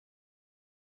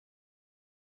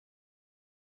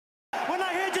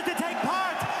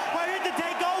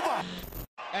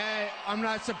I'm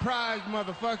not surprised,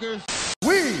 motherfuckers.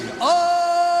 We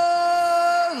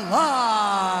are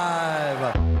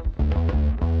live.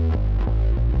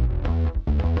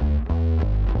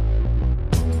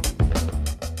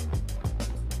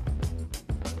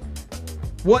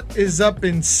 What is up,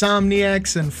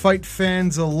 Insomniacs and fight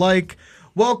fans alike?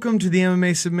 Welcome to the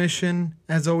MMA Submission.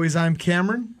 As always, I'm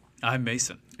Cameron. I'm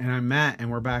Mason. And I'm Matt,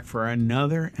 and we're back for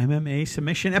another MMA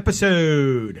Submission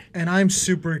episode. And I'm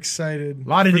super excited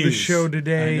Lot of for news. the show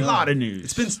today. A lot of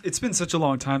news. It's been such a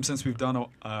long time since we've done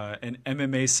an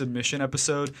MMA submission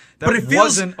episode that But it feels,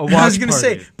 wasn't a watch I was going to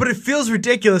party. say, but it feels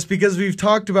ridiculous because we've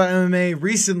talked about MMA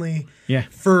recently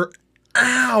for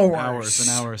Hours and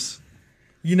hours.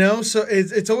 You know, so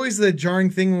it's always the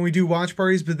jarring thing when we do watch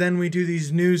parties, but then we do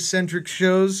these news-centric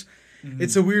shows. Mm-hmm.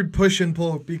 It's a weird push and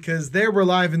pull because there we're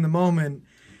live in the moment.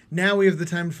 Now we have the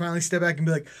time to finally step back and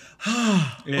be like,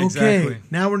 okay, exactly.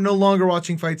 Now we're no longer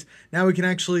watching fights. Now we can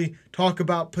actually talk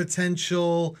about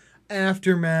potential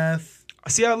aftermath.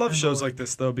 See, I love shows like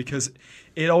this though because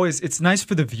it's nice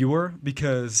for the viewer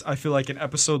because I feel like an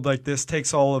episode like this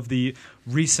takes all of the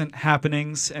recent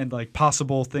happenings and like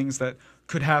possible things that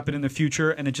could happen in the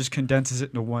future, and it just condenses it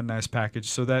into one nice package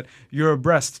so that you're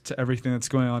abreast to everything that's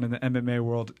going on in the MMA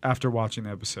world after watching the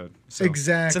episode. So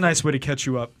Exactly. It's a nice way to catch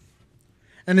you up.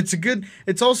 And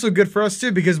it's also good for us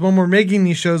too because when we're making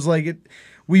these shows,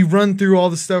 we run through all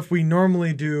the stuff we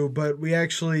normally do, but we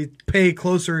actually pay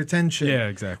closer attention. Yeah,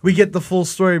 exactly. We get the full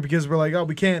story because we're like, oh,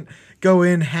 we can't go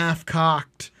in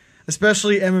half-cocked.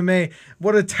 Especially MMA.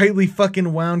 What a tightly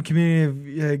fucking wound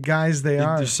community of guys they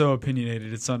are. They're so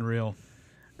opinionated. It's unreal.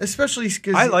 Especially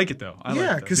because I like it though.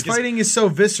 Because fighting is so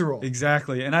visceral.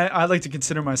 Exactly. And I like to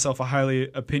consider myself a highly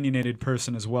opinionated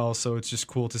person as well. So it's just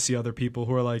cool to see other people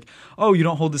who are like, oh, you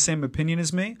don't hold the same opinion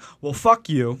as me? Well, fuck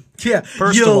you. Yeah.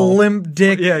 First you of all. limp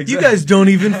dick. Yeah, exactly. You guys don't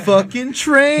even fucking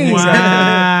train.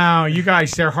 Wow, you guys,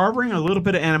 they're harboring a little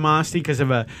bit of animosity because of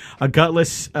a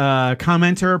gutless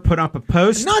commenter put up a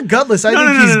post. Not gutless. I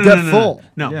think he's gutful.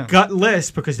 No, Yeah. gutless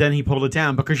because then he pulled it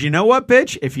down. Because you know what,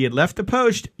 bitch? If you had left the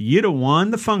post, you'd have won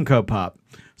the Funko Pop.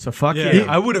 So fuck you.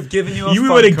 I would have given you a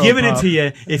You would have Funko given Pop. it to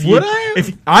you if Would you. I?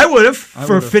 If I would have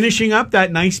for would've. finishing up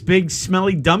that nice big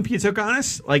smelly dump you took on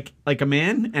us, like a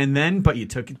man, but you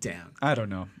took it down. I don't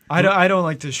know. I don't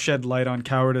like to shed light on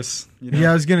cowardice. You know?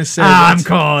 Yeah, I was gonna say. I'm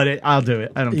calling it. I'll do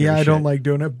it. I don't. Give a I shit. don't like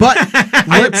doing it, but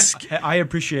let's. I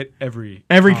appreciate every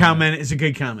comment is a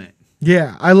good comment.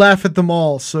 Yeah, I laugh at them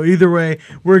all. So either way,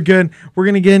 we're good. We're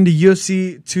gonna get into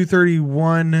UFC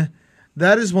 231.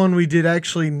 That is one we did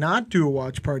actually not do a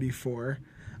watch party for,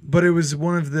 but it was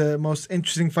one of the most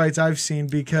interesting fights I've seen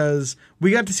because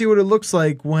we got to see what it looks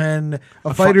like when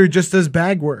a fighter just does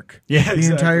bag work. Yeah, the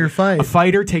exactly. entire fight. A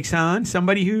fighter takes on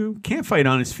somebody who can't fight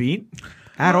on his feet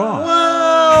at all.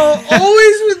 Whoa!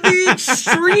 Always with the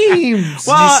extremes.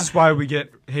 Well, this is why we get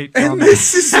hate and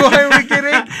comments. this is why we get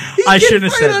it. I shouldn't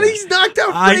have said that. He's knocked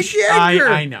out Frank Edgar.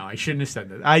 I know. I shouldn't have said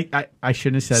that. I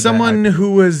shouldn't have said Someone that.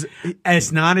 who was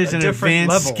It's not as A an different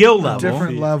advanced level. skill level.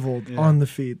 different level on the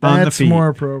feet. On the That's feet. more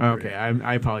appropriate. Okay,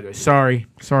 I apologize. Sorry.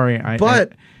 But Ortega, I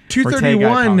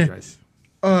 231, apologize.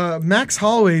 Max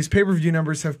Holloway's pay-per-view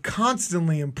numbers have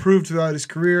constantly improved throughout his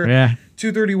career. Yeah.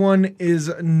 231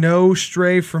 is no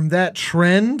stray from that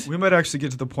trend. We might actually get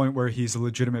to the point where he's a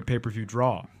legitimate pay-per-view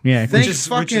draw. Yeah. Thanks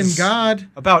fucking God.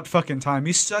 About fucking time.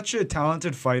 He's such a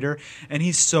talented fighter, and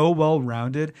he's so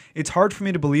well-rounded. It's hard for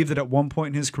me to believe that at one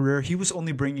point in his career, he was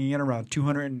only bringing in around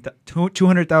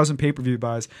 200,000 pay-per-view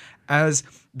buys as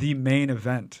the main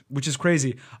event, which is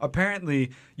crazy. Apparently,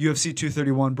 UFC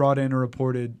 231 brought in a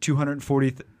reported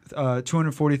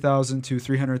 240,000 to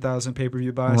 300,000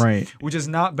 pay-per-view buys, Right. which is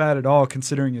not bad at all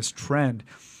considering his trend.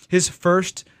 His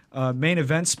first main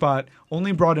event spot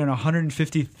only brought in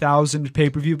 150,000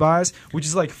 pay-per-view buys, which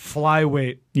is like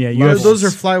flyweight. Yeah, levels. Those are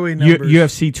flyweight numbers.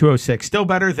 UFC 206. Still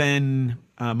better than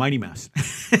Mighty Mouse.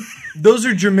 Those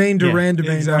are Jermaine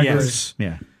Durandame exactly. numbers.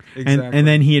 Yeah. Exactly. And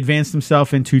then he advanced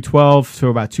himself in 212, so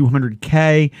about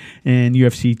 200K, and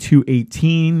UFC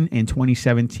 218 in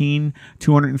 2017,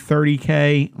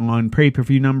 230K on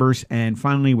pay-per-view numbers, and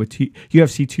finally with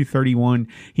UFC 231,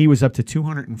 he was up to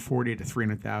 240 to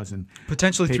 300,000.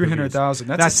 Potentially pay-per-views. 300,000.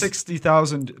 That's a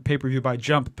 60,000 pay-per-view by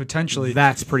jump, potentially.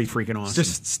 That's pretty freaking awesome.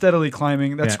 Just steadily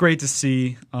climbing. That's Yeah. great to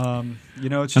see.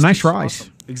 It's just A nice it's rise.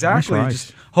 awesome. Exactly. Nice rise.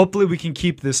 Just hopefully we can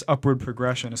keep this upward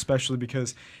progression, especially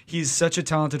because he's such a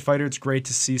talented fighter. It's great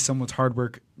to see someone's hard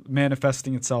work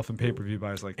manifesting itself in pay-per-view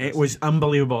buys like this. It was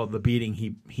unbelievable, the beating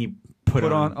he put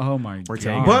on. Oh my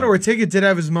Ortega. god! But Ortega did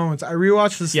have his moments. I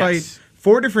rewatched this fight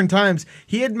 4 different times.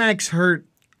 He had Max hurt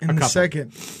in the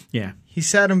second. Yeah. He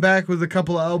sat him back with a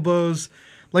couple of elbows.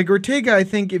 Like Ortega, I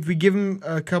think if we give him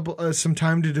some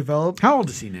time to develop, How old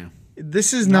is he now?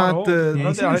 this is not old. the Yeah,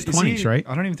 he's in his 20s, right?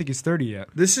 I don't even think he's 30 yet.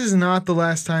 this is not the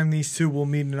last time these two will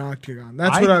meet in an octagon.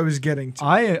 That's what I was getting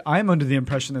to. I'm under the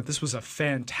impression that this was a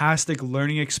fantastic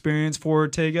learning experience for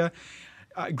Ortega.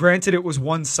 Granted, it was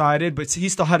one-sided, but he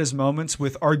still had his moments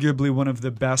with arguably one of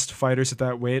the best fighters at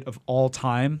that weight of all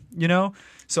time.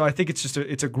 So I think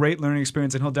it's a great learning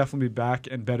experience, and he'll definitely be back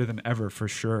and better than ever for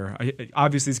sure.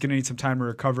 Obviously, he's going to need some time to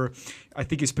recover. I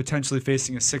think he's potentially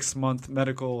facing a 6-month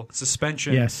medical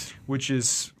suspension, Yes. which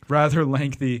is rather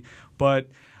lengthy. But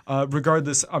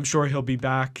regardless, I'm sure he'll be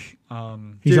back.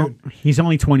 He's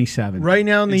only 27. Right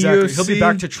now in the Exactly. UFC, He'll be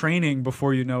back to training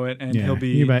before you know it, and Yeah, he'll be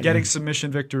you bet, getting yeah.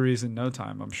 submission victories in no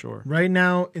time, I'm sure. right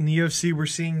now in the UFC, we're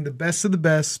seeing the best of the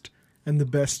best, and the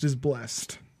best is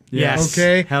blessed. Yes.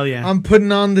 Okay. Hell yeah. I'm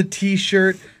putting on the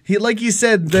T-shirt. Like you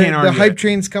said, Can't the argue hype it.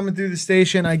 train's coming through the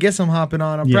station. I guess I'm hopping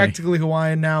on. I'm Yeah. practically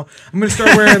Hawaiian now. I'm gonna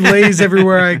start wearing lays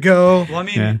everywhere I go. Well, I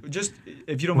mean, Yeah. just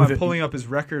if you don't With mind it- pulling up his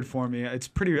record for me, it's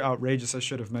pretty outrageous. I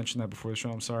should have mentioned that before the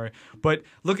show. I'm sorry, but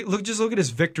look at his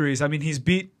victories. I mean, he's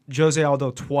beat Jose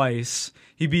Aldo twice.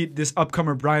 He beat this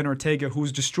upcomer Brian Ortega,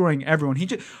 who's destroying everyone.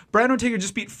 Brian Ortega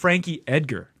just beat Frankie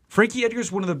Edgar. Frankie Edgar is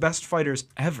one of the best fighters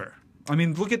ever. I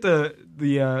mean, look at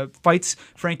the fights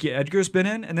Frankie Edgar's been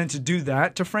in, and then to do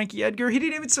that to Frankie Edgar, he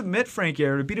didn't even submit Frankie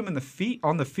Edgar. He beat him on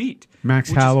the feet. Max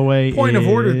which is- Holloway point of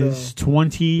order, is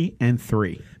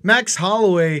 20-3. Max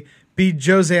Holloway beat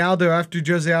Jose Aldo after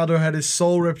Jose Aldo had his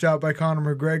soul ripped out by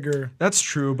Conor McGregor. That's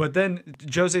true, but then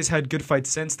Jose's had good fights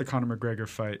since the Conor McGregor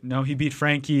fight. No, he beat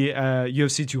Frankie at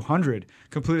UFC 200,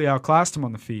 completely outclassed him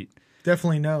on the feet.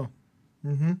 Definitely no.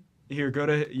 Here, go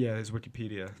to his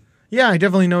Wikipedia. Yeah, I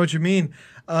definitely know what you mean.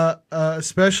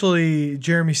 Especially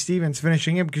Jeremy Stevens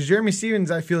finishing him, because Jeremy Stevens,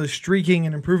 I feel, is streaking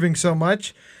and improving so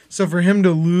much. So for him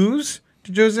to lose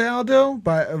to Jose Aldo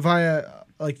via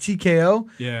like TKO,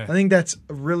 Yeah. I think that's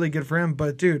really good for him.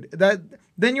 But dude,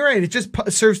 then you're right. It just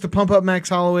serves to pump up Max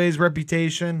Holloway's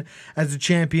reputation as a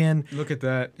champion. Look at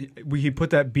that. He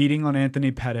put that beating on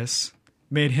Anthony Pettis,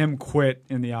 made him quit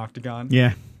in the octagon.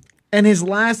 Yeah. And his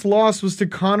last loss was to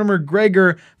Conor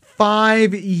McGregor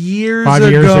 5 years 5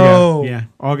 years ago. ago. Yeah.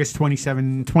 August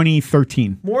 27,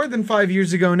 2013. More than 5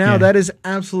 years ago now. Yeah. That is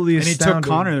absolutely And he astounding. took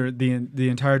Conor the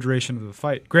entire duration of the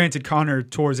fight. Granted, Conor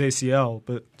tore his ACL,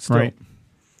 but still. Right.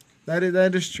 That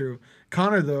is true.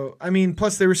 Conor, though, I mean,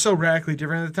 plus they were so radically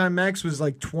different at the time. Max was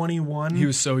like 21. He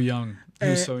was so young. He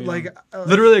was so young. like,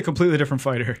 Literally a completely different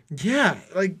fighter. Yeah,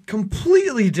 like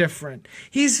completely different.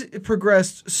 He's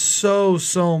progressed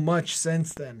so much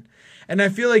since then. And I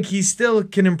feel like he still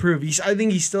can improve. I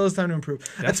think he still has time to improve.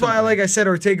 That's why, Definitely. like I said,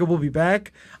 Ortega will be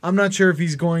back. I'm not sure if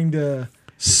he's going to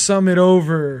sum it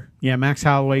over. Yeah, Max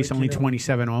Holloway's Like, only you know.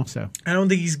 27 also. I don't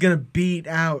think he's going to beat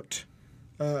out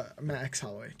Max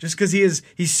Holloway. Just because he's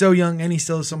so young and he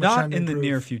still has so much time Not to in the improve.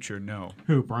 near future, no.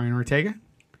 Who, Brian Ortega?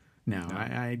 No,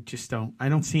 I just don't. I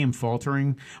don't see him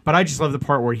faltering. But I just love the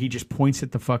part where he just points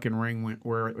at the fucking ring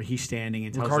where he's standing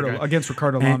and tells the guy, Against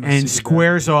Ricardo Lamas. he and did that.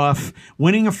 squares off,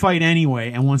 winning a fight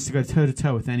anyway, and wants to go toe to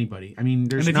toe with anybody. I mean,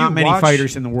 there's And if not you many watch-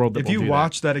 fighters in the world that If will you do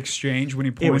watch that exchange when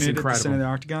he was pointed at the incredible. center of the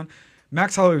octagon,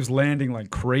 Max Holloway was landing like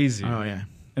crazy. that. Oh yeah,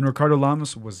 And Ricardo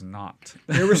Lamas was not.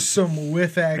 There was some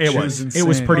whiff action. it was. insane. It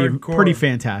was pretty Hardcore.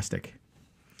 fantastic.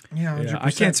 Yeah, 100%. Yeah, I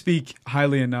can't speak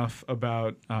highly enough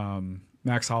about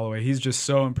Max Holloway. He's just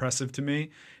so impressive to me.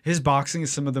 His boxing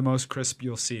is some of the most crisp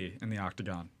you'll see in the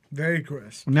octagon. Very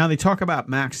crisp. Now they talk about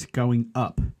Max going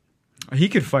up. He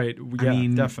could fight. Yeah, I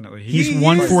mean, definitely. He's He-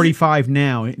 145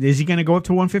 now. Is he going to go up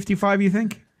to 155? You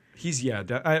think? He's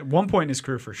at one point in his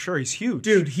career for sure. He's huge,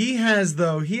 Dude, he has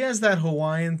that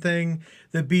Hawaiian thing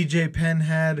that BJ Penn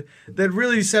had that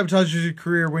really sabotages your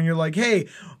career when you're like, hey,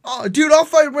 dude, I'll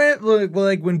fight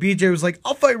like when BJ was like,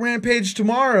 I'll fight Rampage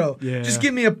tomorrow. Yeah. Just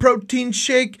give me a protein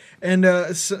shake and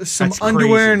some That's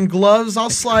underwear crazy. and gloves. I'll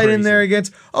slide in crazy. there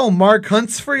against, Mark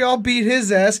Hunsfree. I'll beat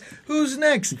his ass. Who's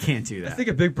next? You can't do I that. think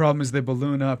a big problem is they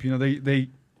balloon up. You know, they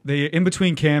in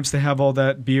between camps they have all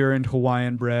that beer and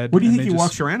Hawaiian bread. What do you and think they he just-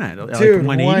 walks around at? Like Dude,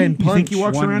 180? Hawaiian You think he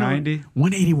punch. walks around at 190?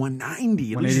 180,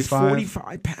 190. It loses 185.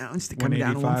 45 pounds to come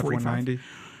down to 185, 145.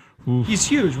 190. He's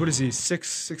huge. What is he?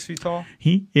 Six feet tall?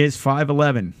 He is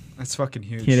 5'11". That's fucking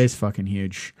huge. It is fucking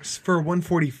huge. For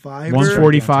 145.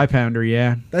 145 pounder,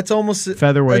 yeah. That's almost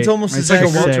Featherweight. That's almost It's as like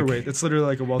a Sick. welterweight. That's literally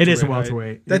like a It welterweight. is a height.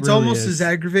 welterweight. It That's really almost is. as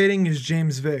aggravating as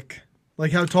James Vick.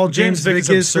 Like how tall James Vick Vick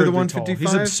is for the absurdly tall. 155.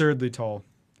 He's absurdly tall.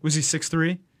 Was he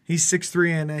 6'3"? He's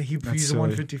 6'3" and he's a silly.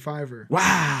 155er.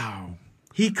 Wow.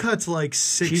 He cuts like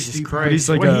 60 Jesus pounds. Christ! He's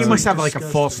like Well, he a- must have like a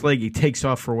disgusting. false leg. He takes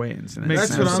off for weigh-ins. And Makes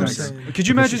That's no what I'm sense. saying. Could you Because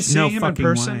imagine there's no seeing him in fucking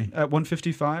person way. at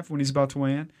 155 when he's about to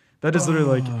weigh in? That is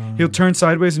literally like he'll turn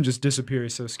sideways and just disappear.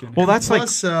 He's so skinny. Well, that's like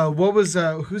Plus, what was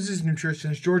who's his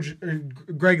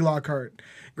nutritionist? Greg Lockhart.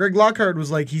 Greg Lockhart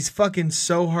was like, he's fucking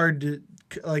so hard to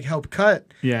like help cut.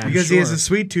 Yeah, because he has sure. a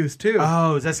sweet tooth too.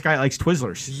 oh, that's the guy that likes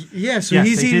Twizzlers. Yeah, so Yes,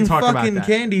 he's they did eating talk about fucking that.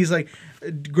 candy. He's like,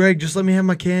 Greg, just let me have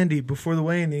my candy before the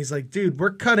weigh-in. And he's like, dude,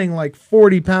 we're cutting like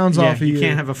 40 pounds Yeah, off of you. you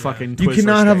can't have a fucking. You Twizzler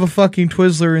cannot have a stick. fucking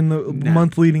Twizzler in the No.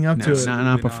 month leading up to No, it.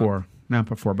 not before. Not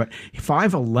before, but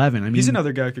 5'11". I mean, he's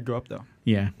another guy who could go up though.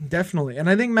 Yeah, Definitely. And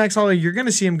I think Max Holloway, you're going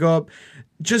to see him go up.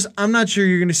 Just, I'm not sure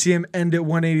you're going to see him end at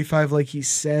 185 like he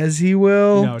says he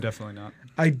will. No, definitely not.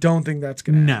 I don't think that's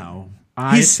going to happen.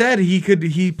 no. He said he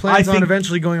plans I on think-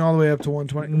 eventually going all the way up to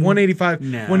 120, 185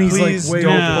 No. when he's Please like way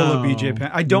don't over. pull a BJ Penn.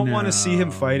 I don't want to see him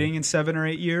No. fighting in 7 or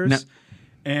 8 years. No.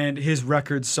 And his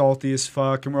record's salty as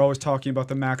fuck, and we're always talking about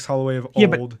the Max Holloway of Yeah,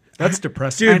 but- old. That's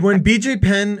depressing. Dude, when BJ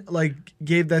Penn like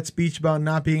gave that speech about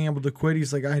not being able to quit,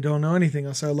 he's like, I don't know anything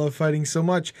else. I love fighting so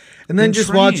much. And then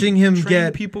just watching him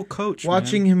get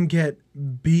watching him get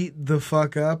beat the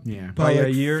fuck up Yeah. by By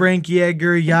like Yair? Frank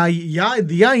Yeager,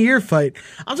 the Yair fight.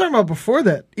 I'm talking about before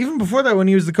that. Even before that, when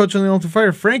he was the coach on the Ultimate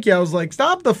Fighter, Frankie, I was like,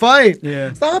 stop the fight.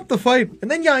 Yeah. Stop the fight.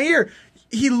 And then Yair,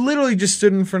 he literally just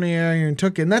stood in front of Yair and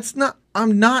took it. And that's not,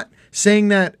 I'm not saying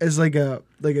that as like a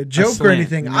joke or slant,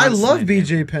 anything. not I a love slant,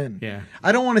 BJ Penn. Yeah.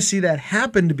 I don't want to see that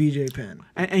happen to BJ Penn.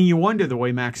 And you wonder the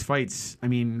way Max fights. I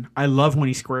mean, I love when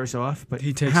he squares off, but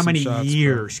He takes how some many shots,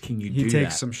 years can you He do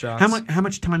takes that? some shots. How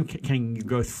much time can you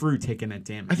go through taking that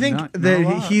damage? I think Not that a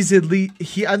lot. he's at least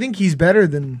I think he's better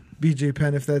than BJ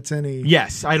Penn if that's any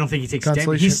Yes, I don't think he takes damage.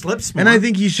 consolation. He slips more. And I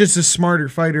think he's just a smarter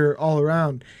fighter all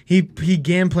around. He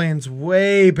game plans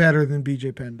way better than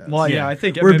BJ Penn does. Well, yeah, Yeah. I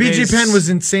think Where MMA's BJ Penn was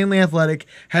insanely athletic,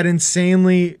 had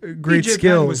insanely great BJ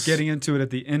skills. Penn was getting into it at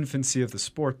the infancy of the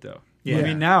sport, though. Yeah. I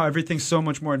mean, now everything's so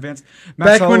much more advanced.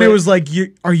 Max Back when it Holloway- was like,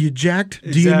 are you jacked?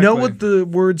 Do you know Exactly. what the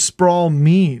word sprawl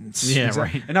means? Yeah,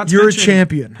 Exactly. right. And not to You're a mention,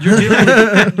 champion.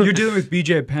 You're dealing with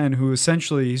BJ Penn, who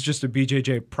essentially he's just a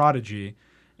BJJ prodigy,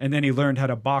 and then he learned how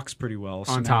to box pretty well.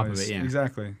 So On now top of he's- it, yeah.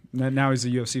 exactly. Now he's a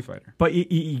UFC fighter. But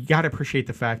you got to appreciate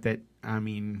the fact that, I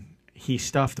mean, he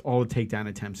stuffed all the takedown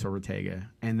attempts to Ortega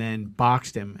and then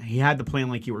boxed him. He had the plan,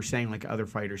 like you were saying, like other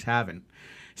fighters haven't.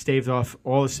 Staved off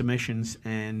all the submissions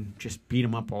and just beat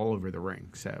him up all over the ring.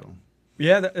 So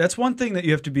Yeah, that's one thing that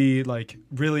you have to be like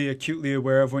really acutely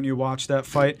aware of when you watch that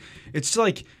fight. It's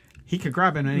like he could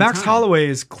grab it at any Max time. Holloway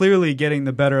is clearly getting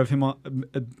the better of him,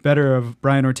 better of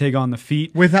Brian Ortega on the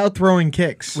feet Without throwing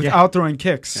kicks. without throwing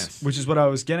kicks, Yes. which is what I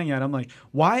was getting at. I'm like,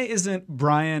 why isn't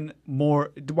Brian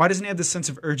more? Why doesn't he have this sense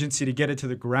of urgency to get it to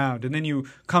the ground? And then you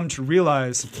come to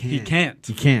realize he can't.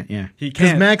 He can't, yeah. He Because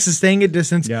can't. Max is staying at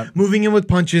distance, Yep. moving in with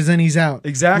punches, and he's out.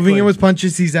 Exactly. Moving in with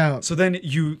punches, he's out. So then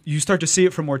you start to see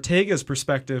it from Ortega's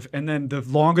perspective, and then the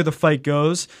longer the fight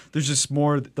goes, there's just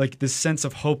more like this sense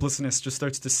of hopelessness just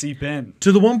starts to seep in.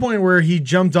 To the one point where he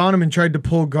jumped on him and tried to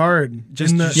pull guard.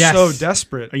 Just in the, Yes. so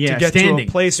desperate Yeah, to get to standing,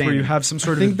 a place where you standing. have some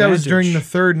sort I of think that was during the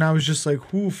advantage. third, and I was just like,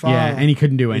 "Oof!" Yeah, and he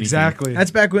couldn't do anything. Exactly. That's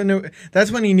back when.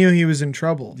 That's when he knew he was in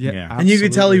trouble. Yeah, Yeah. And you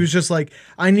could tell he absolutely. was just like,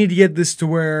 "I need to get this to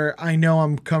where I know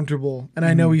I'm comfortable, and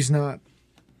I know he's not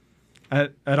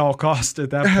at all cost at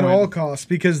that at point. all costs."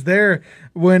 Because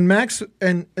when Max,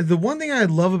 and the one thing I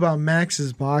love about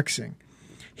Max's boxing,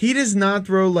 he does not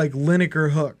throw like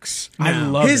Lineker hooks. I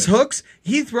love His it. hooks,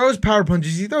 he throws power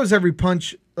punches. He throws every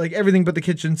punch, like everything but the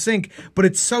kitchen sink. But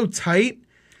it's so tight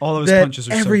All of his that punches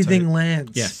are everything so tight.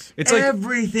 lands. Yes. It's like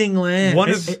everything lands. one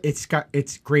of-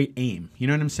 It's great aim. You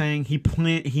know what I'm saying? He and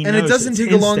it knows doesn't it's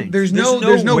take a long. instinct. There's no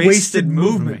wasted wasted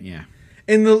movement. Yeah.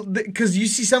 In because you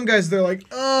see some guys, they're like,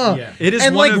 oh, Yeah. It is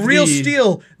and one like of real the-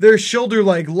 steel, their shoulder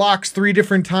like locks 3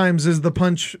 different times as the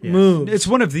punch moves. It's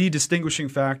one of the distinguishing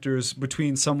factors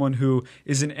between someone who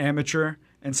is an amateur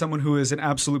and someone who is an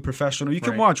absolute professional. You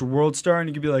can Right. watch World Star and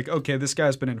you can be like, okay, this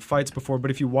guy's been in fights before, but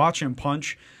if you watch him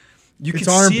punch, you It's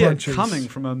can arm see punches. it coming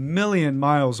from a million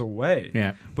miles away.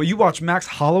 Yeah. But you watch Max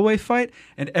Holloway fight,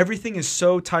 and everything is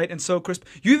so tight and so crisp.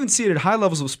 You even see it at high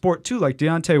levels of sport too, like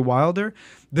Deontay Wilder.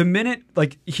 The minute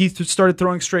like he started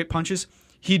throwing straight punches,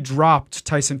 he dropped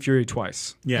Tyson Fury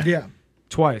twice. Yeah. yeah.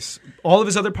 Twice. All of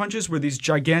his other punches were these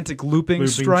gigantic looping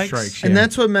strikes. And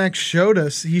that's what Max showed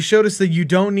us. He showed us that you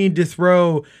don't need to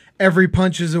throw every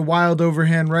punch is a wild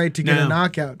overhand right to get No. a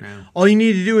knockout. No. All you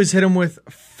need to do is hit them with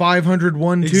 500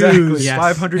 1-2s. Exactly. Yes.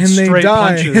 500 And they straight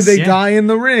die. punches. They Yeah. die in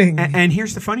the ring. And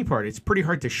here's the funny part: it's pretty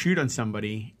hard to shoot on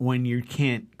somebody when you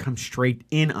can't come straight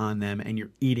in on them, and you're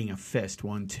eating a fist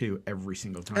 1-2 every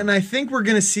single time. And I think we're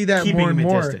going to see that Keeping more and him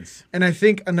at more. distance. And I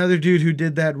think another dude who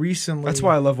did that recently. That's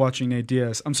why I love watching Nate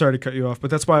Diaz. I'm sorry to cut you off,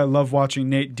 but that's why I love watching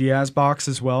Nate Diaz box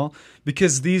as well,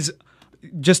 because these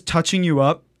just touching you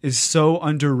up is so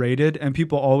underrated and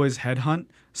people always headhunt.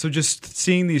 So just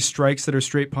seeing these strikes that are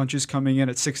straight punches coming in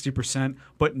at 60%,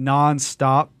 but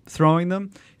non-stop throwing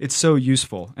them, it's so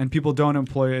useful and people don't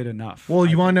employ it enough. Well,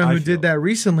 you want to know who did that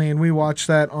recently? And we watched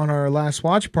that on our last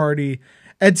watch party.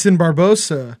 Edson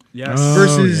Barbosa Yes.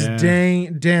 versus yeah.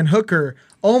 Dan Hooker.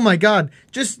 Oh my God.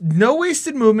 Just no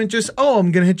wasted movement. Just,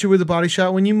 I'm going to hit you with a body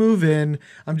shot when you move in.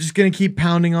 I'm just going to keep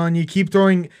pounding on you, keep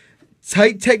throwing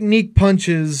tight technique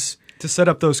punches. To set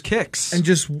up those kicks. And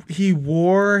just, he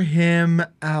wore him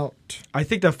out I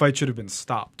think that fight should have been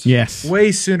stopped. yes,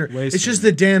 way sooner. Way It's just sooner.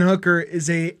 that Dan Hooker is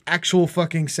a actual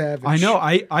fucking savage. I know.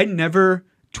 I never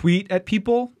tweet at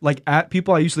people, like at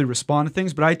people. I usually respond to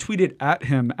things, but I tweeted at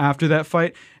him after that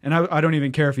fight, and I don't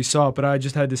even care if he saw it, but I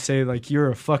just had to say, like, you're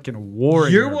a fucking warrior.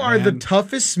 You are the man.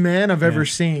 toughest man I've ever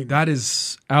seen. That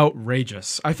is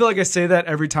outrageous. I feel like I say that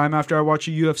every time after I watch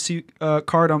a UFC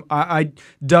card. I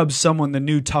dub someone the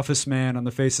new toughest man on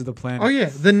the face of the planet. Oh yeah,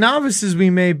 the novices we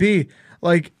may be,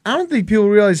 like, I don't think people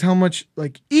realize how much,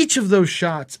 like, each of those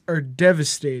shots are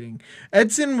devastating.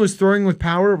 Edson was throwing with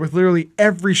power with literally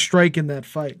every strike in that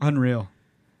fight. Unreal.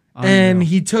 And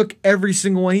he took every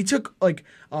single one. He took like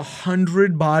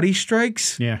 100 body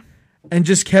strikes yeah. and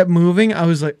just kept moving. I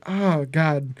was like, oh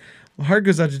God. Well, heart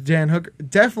goes out to Dan Hooker.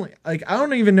 Definitely. Like, I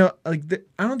don't even know. Like,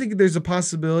 I don't think there's a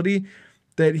possibility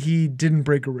that he didn't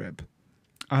break a rib.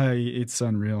 It's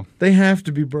unreal. They have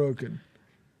to be broken.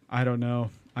 I don't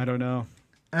know.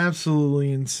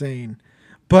 Absolutely insane.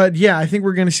 But yeah, I think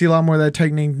we're going to see a lot more of that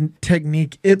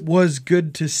technique. It was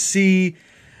good to see.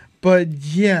 But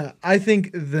yeah, I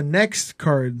think the next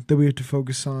card that we have to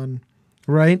focus on,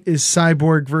 right, is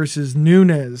Cyborg versus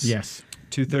Nunes. Yes.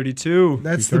 232.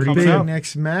 That's the 232. big out.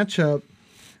 next matchup.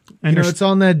 And there's- It's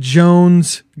on that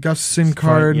Jones Gustafson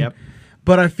card. Yep.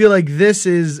 But I feel like this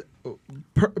is,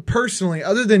 personally,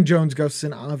 other than Jones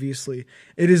Gustafson, obviously,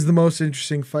 it is the most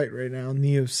interesting fight right now in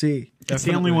the UFC. It's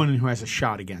the only one who has a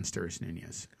shot against her is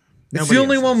Nunez. It's Nobody the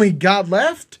only else one is. we got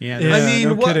left. Yeah, Yeah, I mean,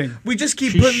 no what, kidding. we just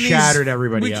keep She putting shattered these.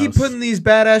 everybody we keep else. putting these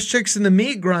badass chicks in the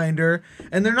meat grinder,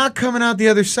 and they're not coming out the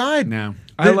other side. No.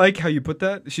 I like how you put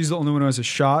that. She's the only one who has a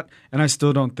shot, and I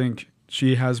still don't think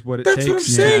she has what it That's takes. what I'm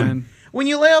saying. And When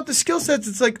you lay out the skill sets,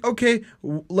 it's like, okay,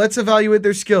 let's evaluate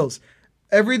their skills.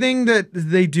 Everything that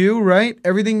they do, right?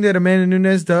 Everything that Amanda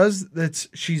Nunes does,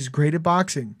 she's great at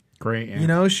boxing. Great. Yeah. You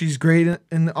know, she's great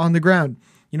on the ground.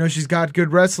 You know, she's got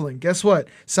good wrestling. Guess what?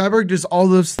 Cyborg does all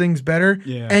those things better,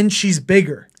 Yeah. and she's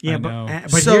bigger. yeah, I but, know.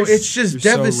 but So here's- it's just you're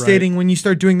so devastating when you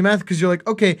start doing the math, because you're like,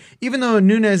 okay, even though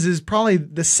Nunes is probably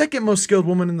the second most skilled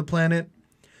woman in the planet,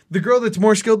 the girl that's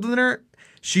more skilled than her,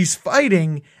 she's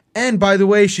fighting, and by the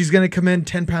way, she's going to come in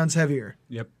 10 pounds heavier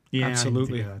yep, yeah,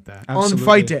 absolutely. I didn't think about that. Absolutely. on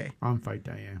fight day. On fight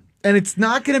day, yeah. And it's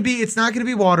not going to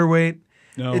be waterweight.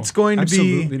 No, It's going to be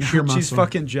absolutely not. sheer She's muscle.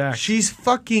 fucking jacked. She's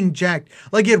fucking jacked.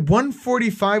 Like at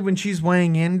 145 when she's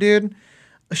weighing in, dude,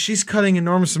 she's cutting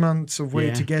enormous amounts of weight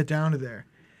Yeah. to get down to there.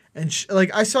 And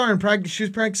like I saw her in practice. She was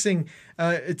practicing.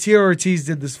 Tia Ortiz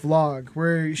did this vlog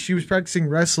where she was practicing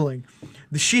wrestling.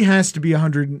 She has to be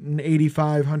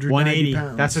 185, 190 180.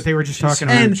 pounds. That's what they were just talking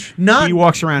about. And not He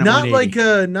walks around at not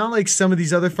 180. not like some of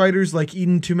these other fighters, like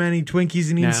eating too many Twinkies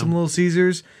and eating No. some Little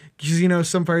Caesars. Because you know,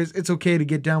 some fighters, it's okay to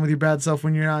get down with your bad self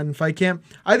when you're not in fight camp.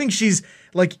 I think she's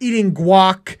like eating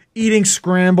guac, eating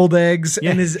scrambled eggs,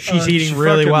 Yeah, and is she's eating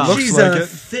really fucking well. looks She's like a it.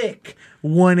 thick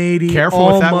 180. Careful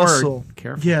all with that muscle. word.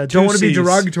 Careful. Yeah, Two don't want to be Cs.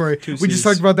 derogatory. Two We just Cs.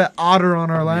 talked about that otter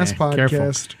on our last Yeah, careful.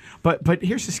 podcast. But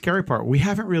here's the scary part. We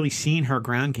haven't really seen her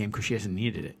ground game because she hasn't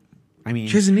needed it. I mean,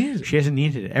 She hasn't needed it. She hasn't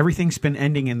needed it. Everything's been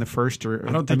ending in the first. Or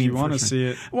I don't think you want to see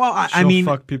it. Well, I She'll mean,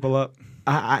 fuck people up.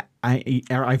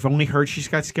 I've only heard she's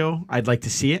got skill. I'd like to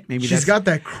see it. Maybe She's that's, got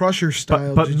that crusher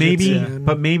style. but maybe jiu-jitsu, man.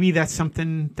 but maybe that's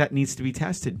something that needs to be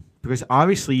tested because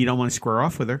obviously you don't want to square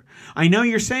off with her. I know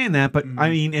you're saying that, but I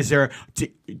mean, is there?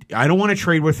 I don't want to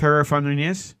trade with her if I'm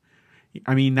Nunez.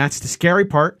 I mean, that's the scary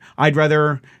part. I'd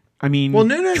rather. I mean, well,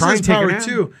 Nunes try has and take her power down.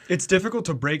 too. It's difficult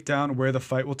to break down where the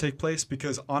fight will take place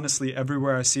because honestly,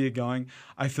 everywhere I see it going,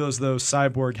 I feel as though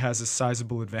Cyborg has a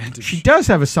sizable advantage. She does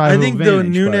have a I sizable think though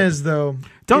advantage, but Nunes though.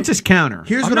 don't discount her.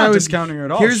 Here's I'm what not I would discounting her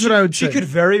at all. Here's what I would She say. could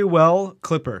very well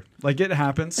clip her. Like it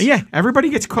happens. Yeah,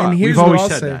 everybody gets caught. And here's We've always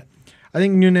what I'll said say. that. I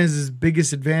think Nunes'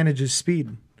 biggest advantage is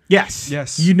speed. Yes.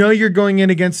 Yes. You know you're going in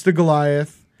against the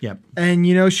Goliath, Yep. and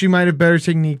you know she might have better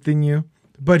technique than you.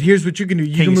 But here's what you can do.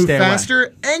 You Can can you move stay away?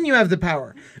 faster, and you have the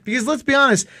power. Because let's be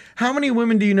honest, how many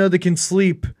women do you know that can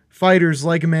sleep fighters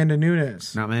like Amanda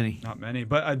Nunes? Not many. Not many,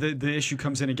 but the issue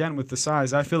comes in again with the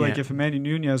size. I feel like Yeah. if Amanda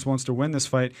Nunes wants to win this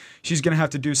fight, she's going to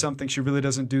have to do something she really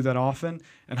doesn't do that often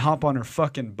and hop on her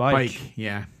fucking bike.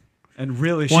 Yeah. And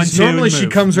really, One, she's two, Normally she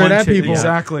move. comes right One, at two, people.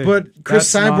 exactly. But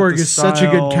Chris That's not Cyborg the is such a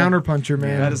good style. counterpuncher,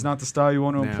 man. That is not the style you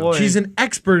want to No. employ. She's an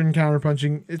expert in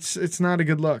counterpunching. It's not a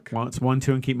good look. Well, it's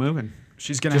 1-2 and keep moving.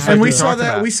 She's going to Just have And like we to saw talked that.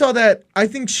 about. We saw that. I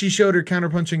think she showed her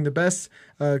counterpunching the best.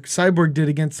 Cyborg did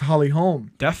against Holly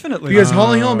Holm. definitely Because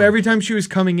Holly Holm, every time she was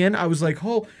coming in, I was like,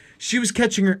 oh, she was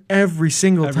catching her every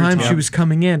single Every time time. she was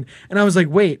coming in. And I was like,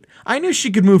 wait, I knew she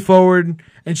could move forward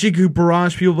and she could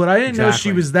barrage people, but I didn't know she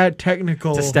Exactly. was that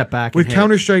technical. To step back with and hit.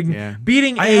 counter striking, Yeah.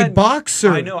 beating I a had-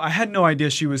 boxer. I know. I had no idea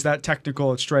she was that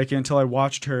technical at striking until I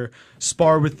watched her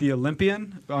spar with the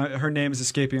Olympian. Her name is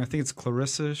escaping. I think it's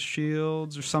Clarissa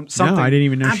Shields or something. No, I didn't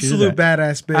even know she Absolute did that.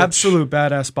 badass bitch. Absolute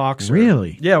badass boxer.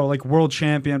 Really? Yeah, well, like world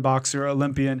champion boxer,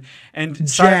 Olympian, and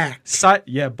Jacked.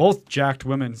 yeah, both jacked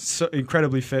women, so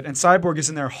incredibly fit. And Cyborg is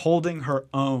in there holding her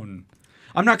own.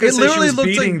 I'm not going It to say she literally was looked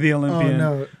beating like the Olympian.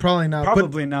 Oh no, probably not. But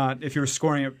Probably not if you were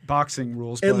scoring at boxing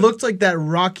rules. it but looked like that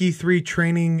Rocky 3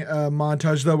 training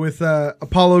montage though with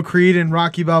Apollo Creed and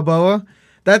Rocky Balboa.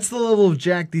 That's the level of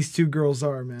jack these two girls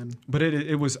are, man. but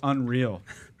it was unreal.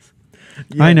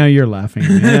 I know you're laughing.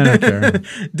 Yeah, I don't care.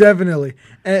 Definitely.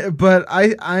 But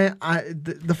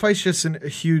the fight's just a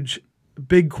huge,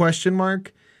 big question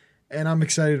mark, and I'm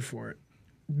excited for it.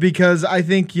 Because I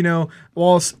think,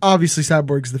 while obviously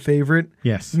Cyborg's the favorite,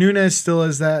 Yes. Nunes still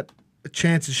has that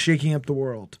chance of shaking up the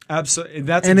world. Absolutely,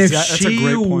 that's And if that's a she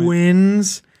great point.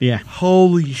 wins, Yeah.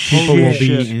 holy People will shit.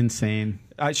 be Shit. insane.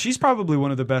 She's probably one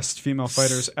of the best female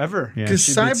fighters ever. Yeah. Because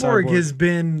She beat Cyborg has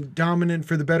been dominant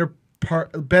for the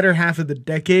better half of the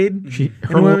decade in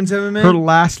women's MMA. Her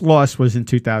last loss was in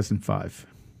 2005.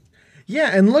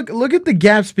 Yeah, and look at the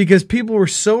gaps because people were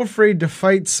so afraid to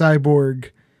fight Cyborg.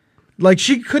 Like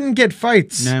she couldn't get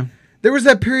fights. No. There was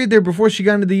that period there before she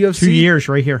got into the UFC. 2 years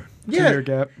right here. Yeah. 2 year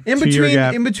gap. In 2 year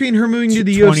gap. between her moving to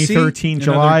the UFC. 2013,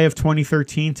 July of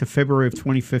 2013 to February of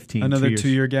 2015. Another 2 years. 2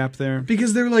 year gap there.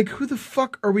 Because they were like, who the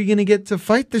fuck are we gonna get to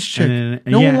fight this chick? And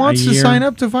then, No yeah, one wants a to year. sign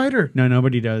up to fight her. No,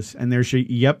 nobody does. And there's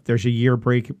a year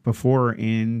break before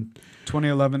in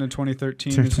 2011 and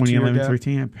 2013. there's a 2 year 2011, gap.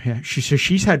 13. Yeah.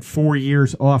 She's had 4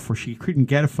 years off where she couldn't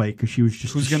get a fight because she was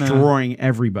just Who's gonna- destroying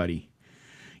everybody.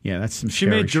 Yeah, that's some She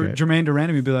scary made shit. Jermaine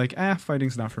Durandamy be like,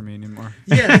 fighting's not for me anymore.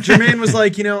 Yeah, Jermaine was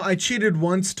like, I cheated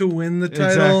once to win the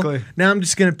title. Exactly. Now I'm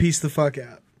just gonna piece the fuck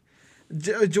out.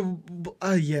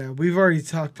 Yeah, we've already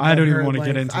talked about I don't her even at wanna get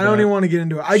length. into I don't that. even want to get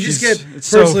into it. I just She's- get it's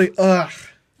so- personally, ugh.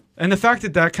 And the fact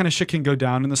that kind of shit can go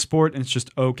down in the sport and it's just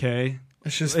okay.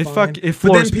 It's just It fine. fuck- it but then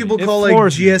floors me. people It call like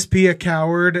floors me. GSP a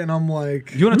coward, and I'm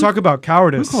like, You want to talk about Who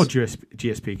cowardice? called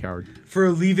GSP coward? for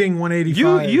leaving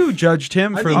 185. You judged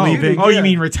him I for think leaving. you- Oh, Yeah. you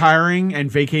mean retiring and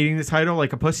vacating the title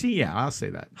like a pussy? Yeah, I'll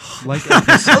say that. Like,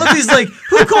 I love he's like,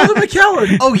 who called him a coward?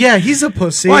 Oh yeah, he's a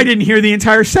pussy. Well, I didn't hear the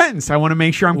entire sentence. I want to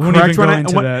make sure I'm won't correct even when go I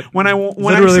into when, that. when I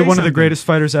when I literally say one of the something. greatest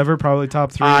fighters ever, probably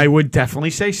top 3. I would definitely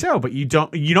say so, but you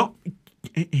don't.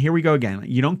 Here we go again.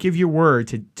 You don't give your word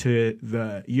to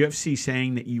the UFC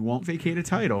saying that you won't vacate a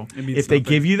title It means if they nothing.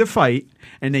 give you the fight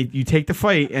and you take the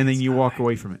fight and then you walk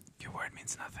away from it. Your word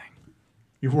means nothing.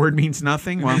 Your word means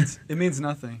nothing. Well, It means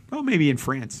nothing. well, maybe in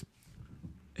France.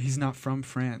 He's not from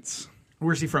France.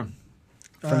 Where's he from?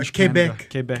 French Quebec. Canada.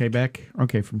 Quebec. Quebec.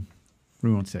 Okay,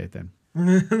 we won't say it then.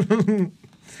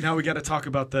 Now we got to talk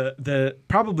about the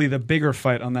probably the bigger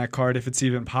fight on that card, if it's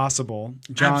even possible.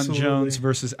 John Absolutely. Jones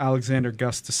versus Alexander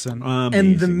Gustafsson. And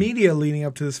the Amazing. media leading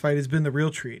up to this fight has been the real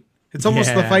treat. It's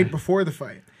almost the Yeah. fight before the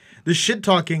fight. The shit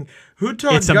talking. Who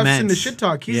taught It's Gustafson immense. to shit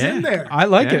talk? He's Yeah. in there. I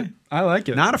like Yeah. it. I like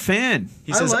it. Not a fan.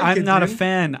 He I says, like "I'm it, not a dude.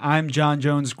 fan. I'm John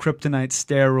Jones. Kryptonite,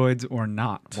 steroids or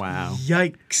not." Wow.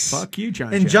 Yikes. Fuck you,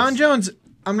 John. And John Jones,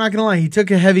 I'm not gonna lie, he took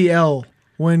a heavy L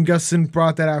when Gustafson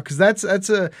brought that out because that's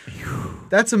a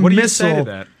What do you missile. say to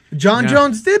that? John Yeah.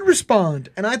 Jones did respond,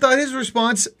 and I thought his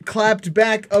response clapped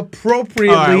back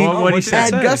appropriately All right, what'd he say?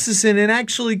 at Gustafson and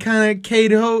actually kind of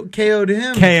KO'd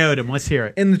him. KO'd him. Let's hear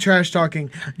it. In the trash talking,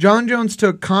 John Jones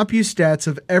took CompuStats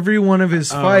of every one of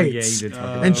his fights yeah, he did talk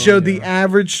about and that. showed the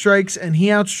average strikes, and he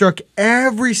outstruck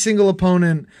every single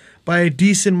opponent by a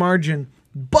decent margin.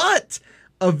 But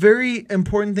a very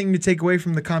important thing to take away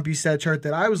from the CompuStat chart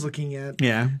that I was looking at,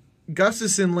 Yeah.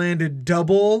 Gustafson landed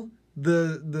double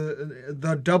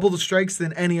the strikes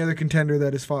than any other contender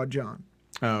that has fought John.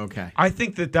 Oh, okay. I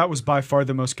think that was by far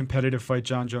the most competitive fight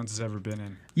John Jones has ever been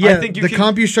in. Yeah, I think the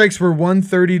CompuStrikes were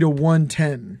 130 to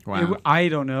 110. Wow. I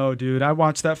don't know, dude. I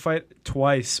watched that fight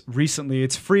twice recently.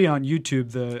 It's free on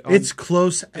YouTube. It's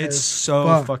close It's as so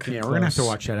fuck. fucking. Yeah, close. we're gonna have to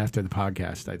watch that after the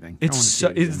podcast. I think I wanna see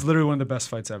it It's again. literally one of the best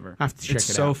fights ever. I have to check it's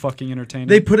it so out. fucking entertaining.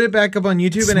 They put it back up on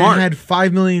YouTube and Smart. it had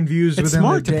 5 million views It's within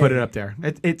smart the to day. put it up there.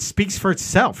 It speaks for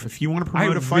itself. If you want to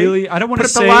promote a fight, I don't want put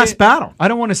to up say the last battle. I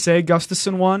don't want to say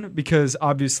Gustafsson won because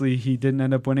obviously he didn't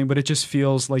end up winning, but it just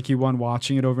feels like he won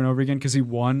watching it over and over again because he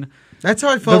won That's how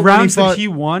I felt the when rounds he fought. that he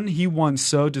won. He won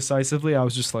so decisively. I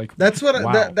was just like, That's what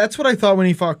wow. that's what I thought when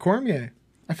he fought Cormier.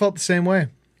 I felt the same way.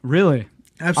 Really.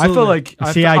 Absolutely. I felt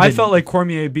like See, I I didn't. felt like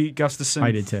Cormier beat Gustafsson.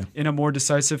 I did too. In a more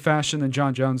decisive fashion than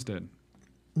John Jones did.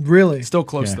 Really. Still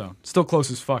close Yeah. though. Still close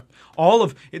as fuck.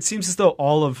 It seems as though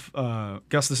all of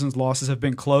Gustafsson's losses have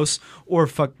been close or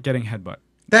getting headbutt.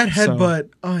 That So- headbutt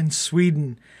in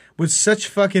Sweden was such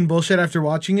fucking bullshit after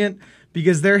watching it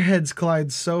because their heads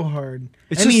collide so hard.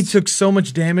 It's And he just- took so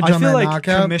much damage I on feel that like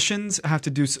knockout. commissions have to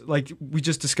do like we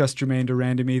just discussed Jermaine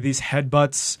Durandamy. These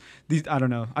headbutts, I don't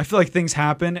know. I feel like things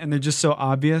happen and they're just so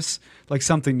obvious. Like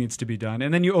something needs to be done,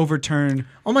 and then you overturn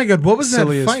Oh my god, what was that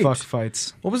silly as fight? fuck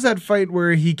fights. What was that fight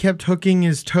where he kept hooking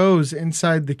his toes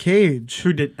inside the cage?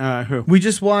 Who did? Who? We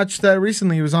just watched that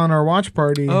recently. It was on our watch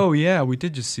party. Oh yeah, we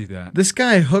did just see that. This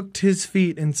guy hooked his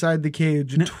feet inside the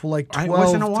cage like 12 It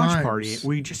wasn't a watch times. party.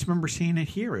 We just remember seeing it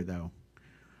here, though.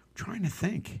 I'm trying to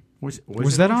think. Was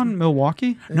Was it that on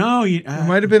Milwaukee? No, It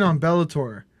might have been on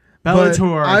Bellator. Bellator.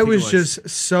 But I I think was it was. just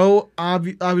so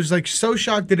obvious. I was like so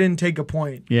shocked it didn't take a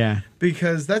point Yeah.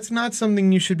 because that's not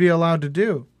something you should be allowed to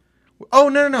do. Oh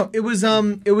no! It was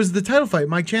the title fight,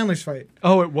 Mike Chandler's fight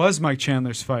Oh, it was Mike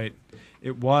Chandler's fight.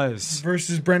 It was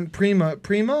versus Brent Primus.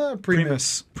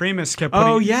 Primus kept putting.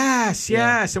 Oh yes,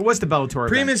 yes. It was the Bellator. event.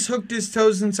 Primus hooked his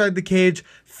toes inside the cage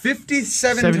 57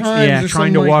 Seven- times. yeah, or trying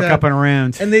something to like walk that. up and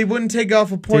around. And they wouldn't take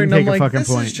off a point. Didn't And I'm take a like, fucking this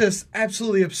point. is just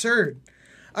absolutely absurd.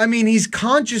 I mean, he's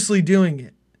consciously doing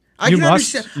it. I You can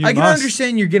must. understand. You I can must.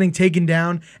 understand you're getting taken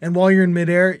down, and while you're in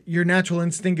midair, your natural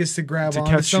instinct is to grab to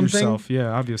onto catch something. yourself. Yeah,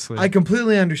 obviously. I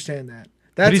completely understand that.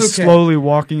 but That's he's okay. slowly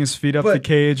walking his feet up but the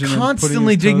cage and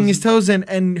constantly then putting digging his toes toes in,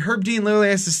 and Herb Dean literally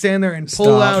has to stand there and pull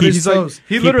Stop. out his He's like, toes.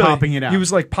 he Keep literally popping it out. He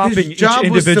was like popping His each job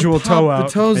was to individual pop toe the out.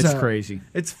 toes It's out. crazy.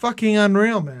 It's fucking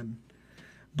unreal, man.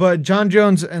 But John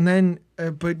Jones, and then,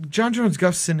 but John Jones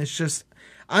Gustafsson is just.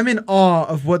 I'm in awe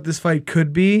of what this fight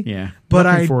could be. Yeah. But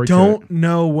Looking I forward to don't it.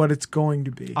 know what it's going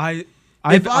to be. If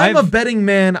I'm a I've- betting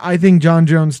man, I think John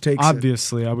Jones takes it.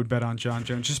 obviously, I would bet on John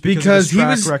Jones just Because of his he track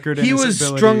was record and he his was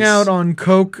abilities. strung out on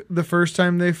coke the first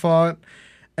time they fought,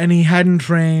 and he hadn't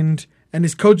trained, and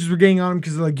his coaches were getting on him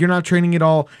because like you're not training at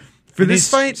all. For And this he's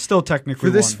fight, still technically for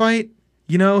this won. fight,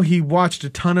 you know, he watched a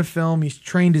ton of film. He's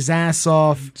trained his ass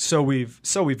off. So we've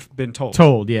been told.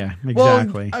 Told, yeah,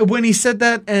 exactly. Well, when he said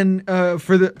that, and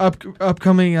for the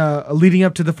upcoming leading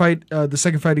up to the fight, the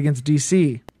second fight against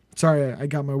DC. Sorry, I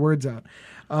got my words out.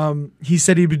 He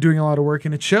said he'd been doing a lot of work,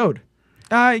 and it showed.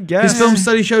 I guess His film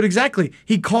study showed exactly.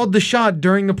 He called the shot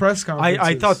during the press conference.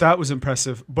 I thought that was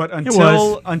impressive, but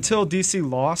was. until DC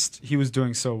lost, he was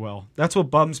doing so well. That's what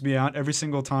bums me out every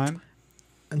single time.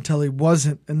 until he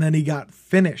wasn't, and then he got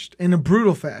finished in a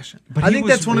brutal fashion. But I he think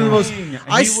was that's one of the most. winning, and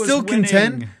I he was still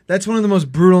contend winning. that's one of the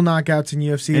most brutal knockouts in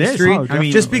UFC It is. history. Oh, I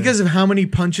mean, just because of how many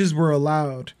punches were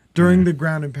allowed during the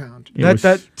ground and pound. It was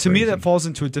That to me crazy. that falls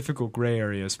into a difficult gray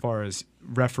area as far as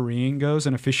refereeing goes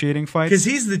and officiating fights. Because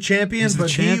he's the champion, He's the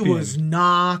but he champion. was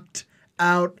knocked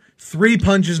out 3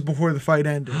 punches before the fight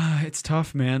ended. It's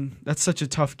tough, man. That's such a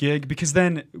tough gig because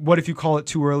then what if you call it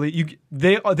too early?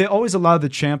 They always allow the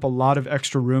champ a lot of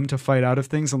extra room to fight out of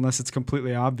things unless it's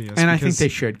completely obvious. And I think because they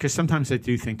should, because sometimes I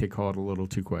do think they call it a little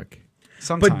too quick.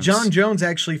 sometimes. But John Jones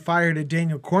actually fired at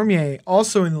Daniel Cormier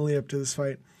also in the lead up to this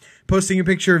fight, posting a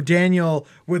picture of Daniel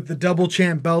with the double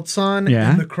champ belts on Yeah.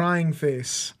 and the crying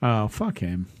face, Oh, fuck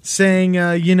him. saying,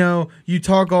 you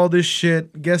talk all this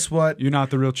shit. Guess what? you're not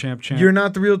the real champ. You're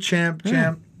not the real champ.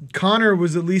 Connor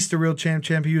was at least a real champ.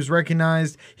 He was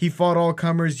recognized. He fought all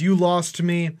comers. You lost to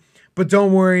me, but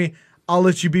don't worry. I'll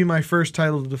let you be my first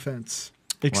title defense.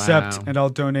 Except, Wow. and I'll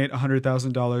donate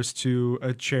 $100,000 to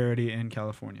a charity in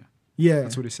California. Yeah.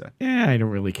 That's what he said. Yeah, I don't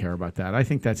really care about that. I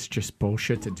think that's just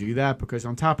bullshit to do that because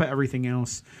on top of everything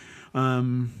else,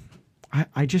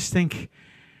 I just think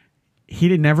he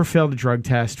did never fail the drug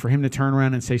test. For him to turn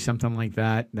around and say something like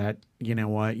that, you know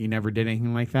what, you never did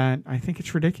anything like that, I think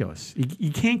it's ridiculous.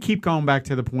 You can't keep going back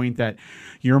to the point that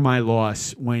you're my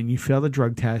loss when you failed the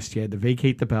drug test, you had to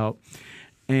vacate the belt,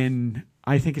 and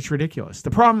I think it's ridiculous.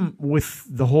 The problem with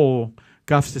the whole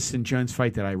Gustafsson Jones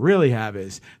fight that I really have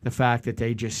is the fact that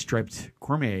they just stripped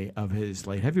Cormier of his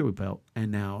light heavyweight belt,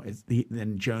 and now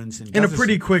then Jones and in a Gustafsson-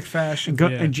 pretty quick fashion.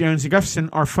 and Jones and Gustafsson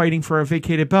are fighting for a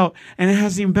vacated belt, and it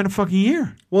hasn't even been a fucking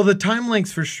year. Well, the time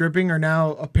lengths for stripping are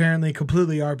now apparently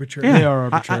completely arbitrary. Yeah. They are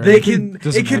arbitrary. They can.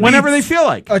 Doesn't It could matter. Whenever be, they feel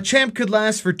like. a champ could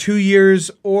last for 2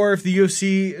 years, or if the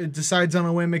UFC decides on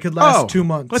a whim, it could last 2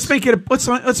 months. Let's make it. Let's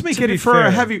make To it be for fair.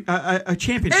 a heavy a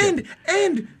championship.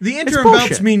 And the interim bullshit.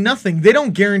 belts mean nothing. They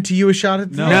don't guarantee you a shot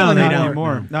at the No, title they not don't.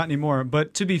 anymore. anymore. Not anymore.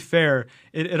 But to be fair,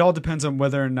 it all depends on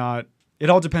whether or not. It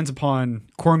all depends upon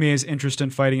Cormier's interest in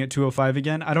fighting at 205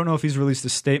 again. I don't know if he's released a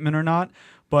statement or not,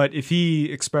 but if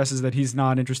he expresses that he's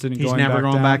not interested in He's going never back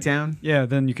going down, back down? yeah,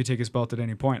 then you could take his belt at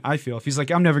any point. I feel if he's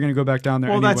like, I'm never going to go back down there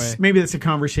Well, anyway. maybe that's a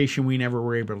conversation we never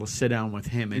were able to sit down with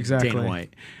him and Exactly. Dana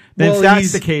White. Then Well, if that's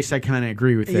he's- the case, I kind of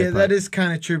agree with Yeah, it. that is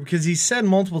kind of true because he said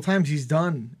multiple times he's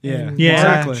done. Yeah, in Yeah,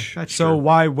 exactly. March. that's So true.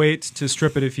 why wait to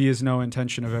strip it if he has no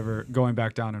intention of ever going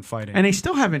back down and fighting? And they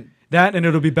still haven't. that, and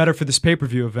it'll be better for this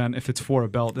pay-per-view event if it's for a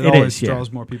belt. It It always is, yeah. draws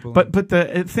more people. But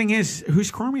the thing is,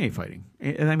 who's Cormier fighting?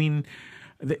 I mean,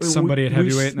 Somebody at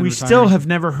heavyweight and then We retiring. still have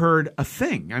never heard a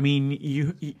thing. I mean,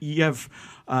 you have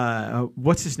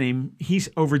what's his name? He's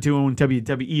overdoing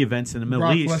WWE events in the Middle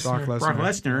Brock East. Lesnar. Brock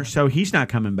Lesnar. So he's not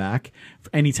coming back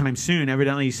anytime soon.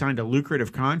 Evidently, he signed a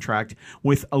lucrative contract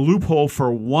with a loophole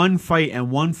for one fight and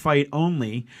one fight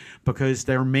only, because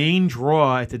their main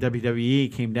draw at the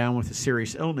WWE came down with a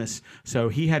serious illness. So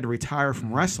he had to retire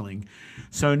from wrestling.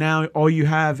 So now all you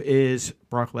have is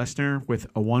Brock Lesnar with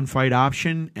a one-fight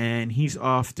option, and he's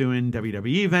off doing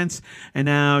WWE events. And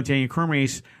now Daniel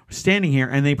Cormier's standing here,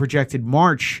 and they projected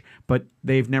March, but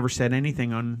they've never said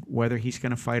anything on whether he's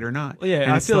going to fight or not. Well, yeah,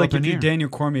 And I it's feel still like up in if the you're air Daniel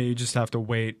Cormier, you just have to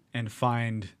wait and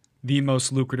find the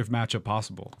most lucrative matchup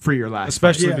possible, for your last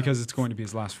especially Yeah. because it's going to be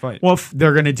his last fight. Well, if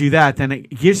they're going to do that, then it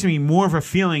gives me more of a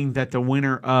feeling that the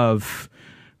winner of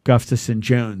Gustafsson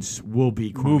Jones will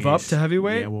be Move up Cormier's- to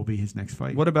heavyweight? Yeah, will be his next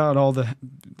fight. What about all the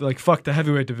fuck the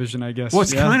heavyweight division? I guess. Well,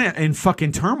 it's Yeah? kind of in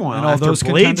fucking turmoil And all after those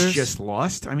Blades contenders? just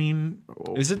lost. I mean,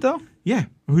 Is it though? yeah.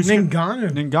 Who's gonna,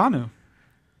 Ngannou. Ngannou.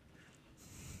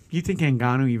 you think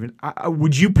Ngannou even?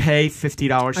 Would you pay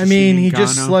 $50? I mean, he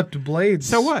just Ngannou? slept Blades.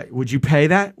 So what? Would you pay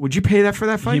that? Would you pay that for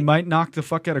that fight? He might knock the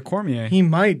fuck out of Cormier. He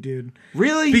might, dude.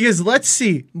 Really? Because let's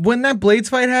see, when that Blades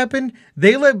fight happened,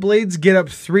 they let Blades get up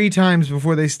 3 times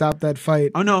before they stopped that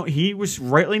fight. Oh no, he was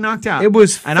rightly knocked out. It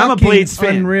was and I'm a fucking Blades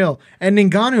fan. unreal. And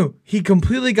Ngannou, he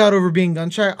completely got over being gun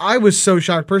shy. I was so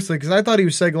shocked personally because I thought he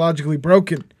was psychologically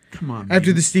broken Come on, after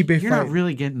man. the Stipe You're fight. not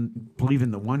really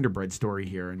believing the Wonder Bread story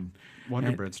here, and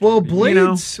Wonder Bread. Well,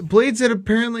 story. Blades had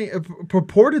apparently,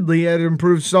 purportedly, had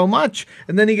improved so much,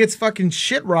 and then he gets fucking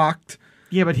shit rocked.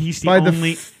 yeah, but he's the By the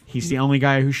only. He's the only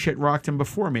guy who shit rocked him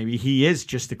before. Maybe he is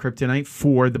just the kryptonite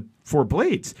for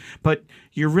Blades. But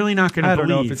you're really not going to I believe.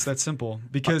 don't know if it's that simple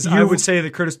because You- I would say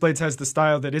that Curtis Blades has the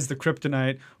style that is the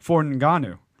kryptonite for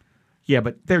Ngannou. Yeah,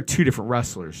 but they're two different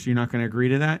wrestlers. You're not going to agree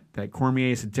to that? That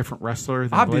Cormier is a different wrestler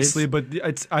than Obviously, Blades? but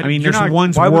it's. I mean, you're there's not,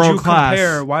 one's why would you world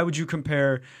class. Why would you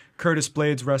compare Curtis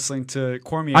Blades wrestling to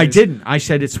Cormier? I didn't. I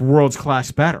said it's world's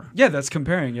class better. Yeah, that's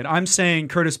comparing it. I'm saying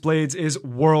Curtis Blades is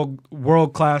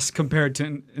world class compared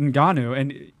to Ngannou,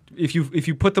 and if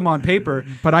you put them on paper,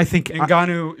 But I think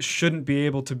Ngannou shouldn't be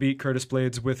able to beat Curtis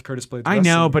Blades with Curtis Blades. I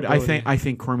know, wrestling but ability. I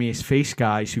think Cormier's faced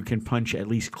guys who can punch at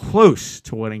least close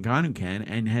to what Ngannou can,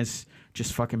 and has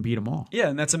just fucking beat them all. yeah,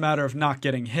 and that's a matter of not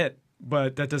getting hit.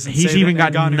 But that doesn't. He's say even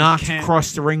that got Ngannou knocked can't-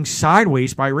 across the ring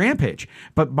sideways by Rampage.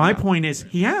 But my point is,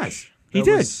 he has. He That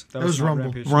did. That was not Rumble.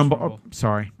 Rampage, that was Rumble. Oh,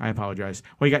 sorry, I apologize.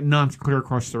 Well, he got knocked clear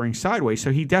across the ring sideways,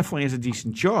 so he definitely has a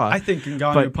decent jaw. I think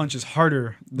Ngannou But- punches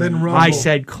harder Then than Rumble. I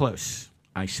said close.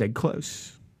 I said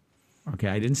close. Okay,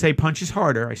 I didn't say punches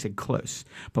harder. I said close.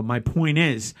 But my point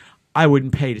is, I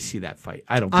wouldn't pay to see that fight.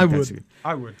 I don't think I that's would. good.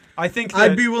 I would. I think that,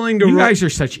 I'd be willing to. You ru- guys are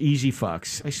such easy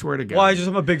fucks. I swear to God. Well,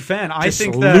 I'm a big fan. I Just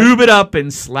think that. lube it up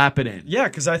and slap it in. Yeah,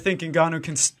 because I think Ngannou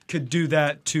could do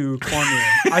that to Cormier.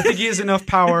 I think he has enough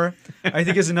power. I think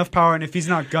he has enough power, and if he's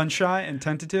not gun shy and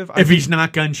tentative, If he's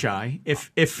not gun shy,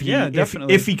 if Yeah,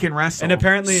 definitely. if he can wrestle, and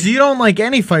apparently, So you don't like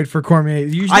any fight for Cormier.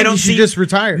 You think I don't he should see- just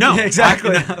retire. No. yeah,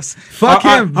 exactly. Fuck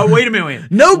him. Oh, wait a minute. Wait a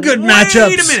minute. No good matchups.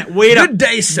 Wait a minute. Wait Good up.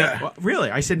 day, sir. No, really?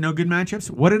 I said no good matchups.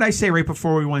 What did I say right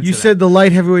before we went? You to said the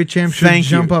light heavyweight champ should Thank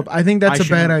jump you. up. I think that's I a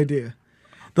bad should- idea.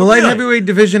 The light really? heavyweight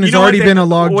division You has know what? already They- been a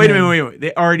log Wait a jam. minute. Wait.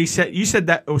 They already said. You said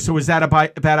that. Oh, so was that a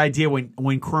bad idea when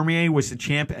Cormier was the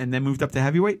champ and then moved up to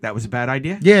heavyweight? That was a bad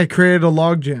idea. Yeah, it created a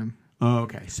log jam. Oh,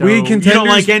 okay. So We had you don't contenders-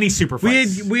 like any super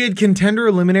fights. We had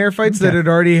contender eliminator fights that Okay. had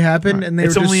already happened, and they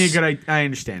It's were only just, a good. I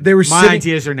understand. they were My sitting-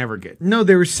 ideas are never good. No,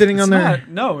 they were sitting It's on their. not,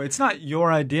 no, it's not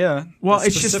your idea. Well,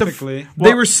 it's just the f- specifically.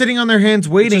 They were sitting on their hands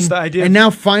waiting, just the idea and of- now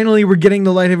finally we're getting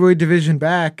the light heavyweight division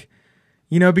back.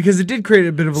 You know, because it did create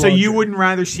a bit of a. So you logjam. wouldn't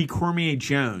rather see Cormier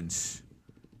Jones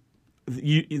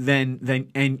than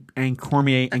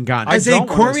Cormier and Ngannou? As a don't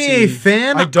wanna Cormier see-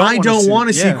 fan, I I don't don't wanna want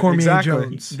to see- see yeah, Cormier exactly.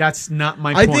 Jones. That's not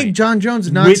my I point. think John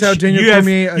Jones knocks out Daniel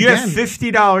Cormier you again. have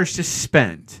 $50 to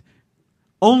spend,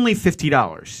 only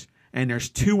 $50, and there's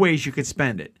two ways you could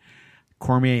spend it: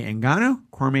 Cormier and Ngannou,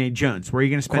 Cormier Jones. Where are you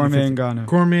going to spend Cormier the and 50? Ngannou.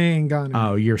 Cormier and Ngannou.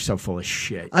 Oh, you're so full of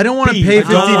shit. I don't want to Be pay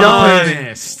 $50.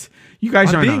 honest. You guys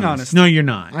I'm aren't being honest. honest. No, you're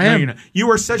not. I no, am. You're not.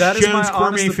 You are such That is my Jones Cormier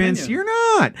honest fans. opinion.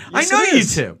 You're not. Yes, I know it you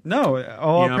is. two. No, You're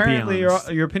not being apparently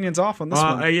honest. your opinion's off on this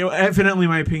one. Evidently,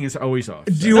 my opinion is always off.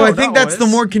 Do No, I think not that's the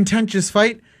always. more contentious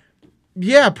fight?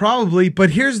 Yeah, probably.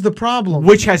 But here's the problem.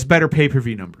 Which has better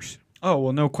pay-per-view numbers? Oh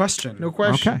well, no question. No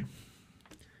question. Okay.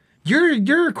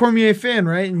 You're a Cormier fan,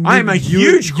 right? And I'm a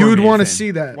huge You would Cormier want to fan.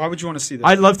 see that. Why would you want to see that?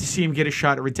 I'd love to see him get a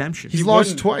shot at redemption. He's He lost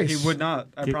wouldn't. twice. He would not.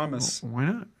 I promise. Why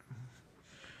not?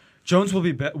 Jones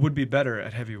would be better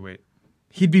at heavyweight.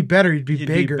 He'd be better. He'd be He'd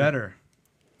bigger. be better.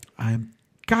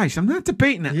 Guys, I'm not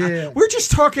debating that. Yeah. We're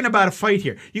just talking about a fight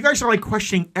here. You guys are like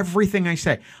questioning everything I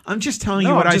say. I'm just telling you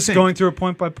No, what I'm I just think. going through it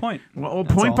point by point. Well,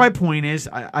 That's point all. by point is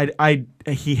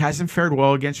he hasn't fared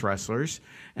well against wrestlers.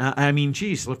 I mean,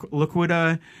 geez, look what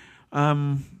Stipe?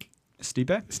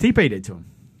 Stipe did to him.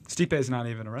 Stipe is not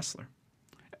even a wrestler.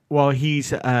 Well, he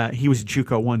was a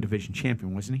JUCO 1 division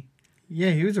champion, wasn't he?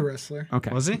 Yeah, he was a wrestler.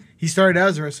 Okay. Was he? He started out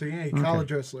as a wrestler. Yeah,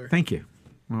 college wrestler. Thank you.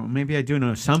 Well, maybe I do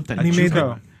know something. And he made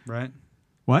JUCO, right?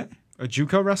 What? A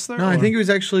JUCO wrestler? No, I Or- think it was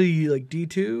actually like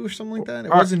D2 or something like that. It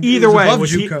Or wasn't either it was way. above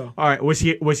Was he, JUCO. all right? Was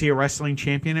he a wrestling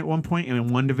champion at one point in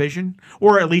one division,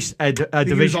 or at least a I think he was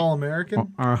division? All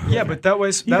American. Yeah, but that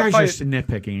was you that guys fight. are just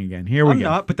nitpicking again. Here we I'm go.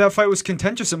 not, but that fight was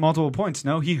contentious at multiple points.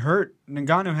 No, he hurt.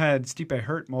 Ngannou had Stipe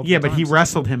hurt multiple Yeah, but times. he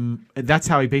wrestled him. That's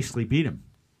how he basically beat him.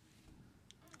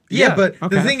 Yeah, Yeah, but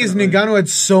okay. the thing is, Definitely. Ngannou had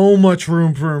so much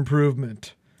room for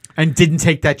improvement. And didn't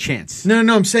take that chance. No,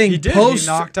 I'm saying He did. post. He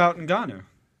knocked out Ngannou.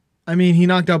 I mean, he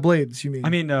knocked out Blades. You mean? I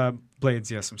mean, Blades.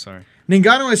 Yes, I'm sorry.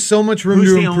 Ngannou has so much room Who's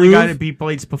to the improve. only guy to beat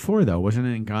Blades before, though? Wasn't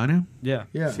it Ngannou? Yeah.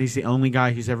 Yeah. So he's the only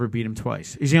guy who's ever beat him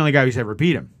twice. He's the only guy who's ever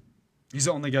beat him. He's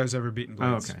the only guy who's ever beaten Oh,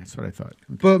 Blades. okay. That's what I thought.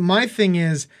 But my thing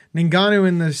is, Ngannou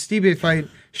in the Stipe fight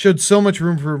showed so much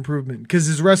room for improvement because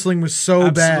his wrestling was so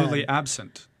Absolutely bad.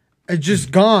 absent. It's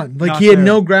just gone. Like Not he had there.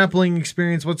 no grappling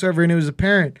experience whatsoever, and it was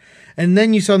apparent. And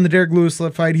then you saw in the Derek Lewis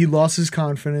fight, he lost his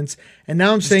confidence. And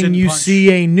now I'm saying didn't you punch.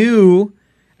 see a new,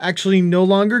 actually no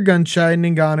longer gun shy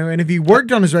Ngannou. And if he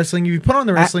worked on his wrestling, if he put on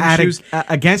the wrestling shoes,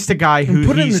 Against a guy who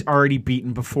put him he's in- already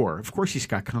beaten before. Of course, he's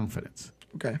got confidence,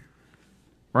 okay.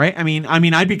 right? I mean,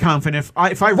 I'd be confident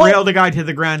if I Well- railed a guy to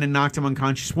the ground and knocked him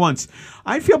unconscious once.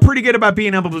 I'd feel pretty good about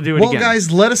being able to do it Well, again.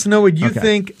 guys, let us know what you Okay.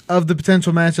 think of the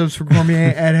potential matchups for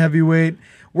Cormier at heavyweight.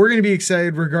 We're going to be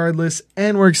excited regardless,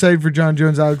 and we're excited for John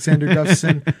Jones, Alexander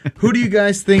Gustafsson. Who do you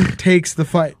guys think takes the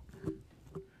fight?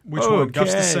 Which one? Okay.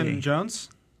 Gustafsson and Jones?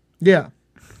 Yeah,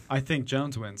 I think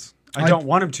Jones wins. I- I don't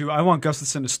want him to. I want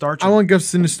Gustafsson to starch I him. want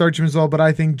Gustafsson to starch him as well, but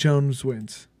I think Jones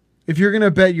wins. If you're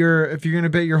gonna bet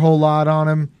your whole lot on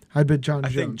him, I'd bet John I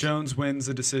Jones. think Jones wins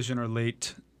a decision or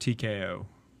late TKO.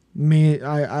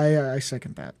 I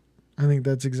second that. I think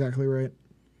that's exactly right.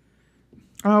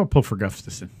 I'll pull for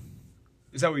Gustafsson.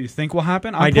 Is that what you think will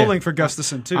happen? I I'm did. pulling for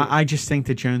Gustafsson too. I just think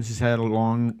that Jones has had a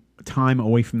long time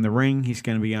away from the ring. He's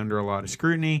going to be under a lot of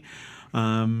scrutiny.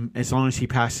 As long as he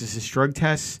passes his drug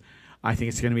tests, I think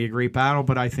it's going to be a great battle,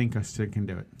 but I think Gustafsson can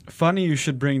do it. Funny you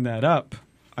should bring that up.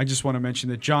 I just want to mention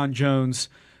that John Jones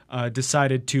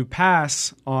decided to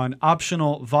pass on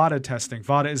optional VADA testing.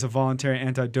 VADA is a voluntary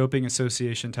anti-doping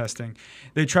association testing.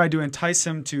 They tried to entice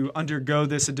him to undergo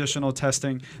this additional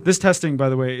testing. This testing, by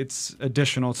the way, it's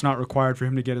additional. It's not required for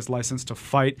him to get his license to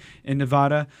fight in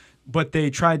Nevada. But they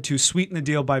tried to sweeten the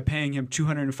deal by paying him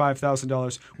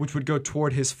 $205,000, which would go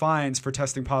toward his fines for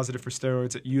testing positive for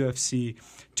steroids at UFC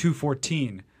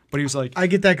 214. But he was like, I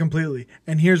get that completely,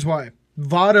 and here's why.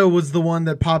 Votto was the one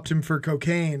that popped him for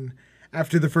cocaine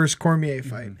after the first Cormier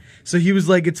fight. So he was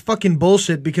like, it's fucking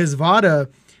bullshit because VADA,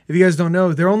 if you guys don't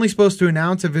know, they're only supposed to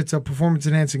announce if it's a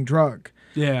performance-enhancing drug.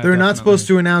 yeah, They're not definitely. supposed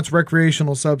to announce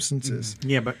recreational substances.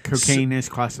 Yeah, but cocaine is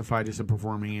classified as a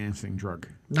performing-enhancing drug.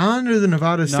 Not under the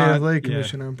Nevada State Not- Athletic yeah.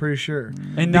 Commission, I'm pretty sure.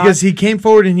 And Because not- he came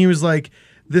forward and he was like,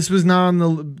 this was not on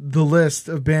the list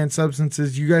of banned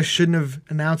substances. You guys shouldn't have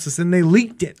announced this. And they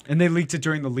leaked it. And they leaked it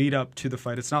during the lead up to the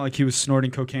fight. It's not like he was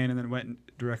snorting cocaine and then went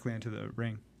directly into the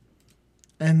ring.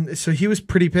 And so he was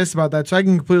pretty pissed about that. So I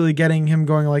can completely getting him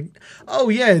going like, oh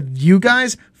yeah, you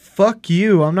guys, fuck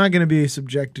you. I'm not going to be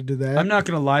subjected to that. I'm not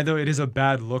going to lie, though. It is a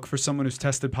bad look for someone who's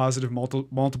tested positive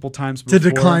multiple times To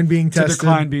before. decline being To tested.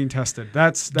 decline being tested.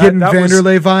 That Getting was,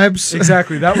 Vanderlei vibes.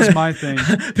 Exactly. That was my thing.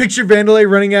 Picture Vanderlei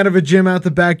running out of a gym out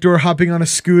the back door, hopping on a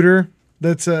scooter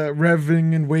that's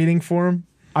revving and waiting for him.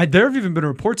 There have even been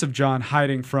reports of John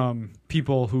hiding from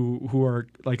people who are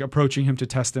like approaching him to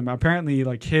test him. Apparently, he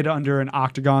like hid under an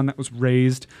octagon that was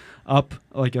raised up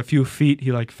like a few feet.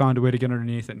 He like found a way to get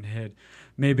underneath it and hid.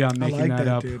 Maybe I'm making like that that,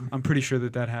 up. dude. I'm pretty sure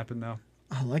that happened though.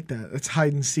 I like that. That's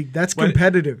hide and seek. That's But-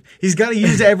 competitive. He's got to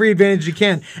use every advantage he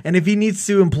can. And if he needs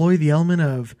to employ the element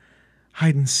of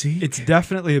hide and seek. It's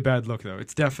definitely a bad look though.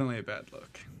 It's definitely a bad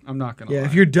look. I'm not gonna lie.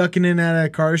 if you're ducking in and out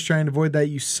of cars trying to avoid that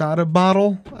USADA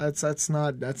bottle, that's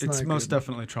not It's not most good.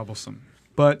 definitely troublesome.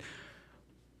 But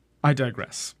I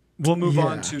digress. We'll move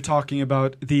on Yeah. to talking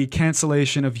about the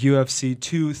cancellation of UFC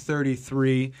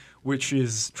 233, which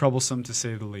is troublesome to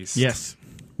say the least. Yes.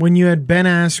 When you had Ben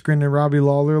Askren and Robbie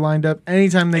Lawler lined up,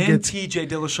 anytime that And gets TJ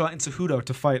Dillashaw and Cejudo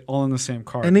to fight all in the same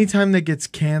card. anytime that gets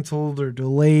canceled or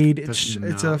delayed, it's Does a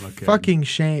not look good. fucking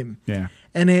shame. Yeah.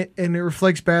 And it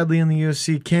reflects badly on the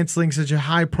UFC canceling such a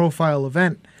high profile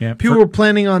event. Yeah. People were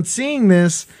planning on seeing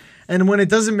this, and when it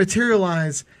doesn't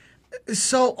materialize,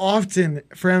 so often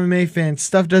for MMA fans,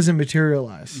 stuff doesn't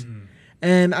materialize. Mm-hmm.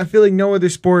 And I feel like no other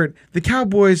sport, the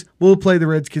Cowboys will play the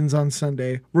Redskins on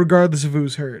Sunday, regardless of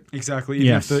who's hurt. Exactly. Even,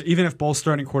 Yes. even if both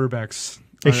starting quarterbacks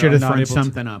They are should have not thrown able to-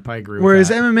 something up. I agree Whereas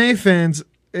with that. MMA fans,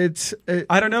 it,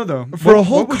 I don't know though. For a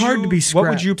whole would card you- to be What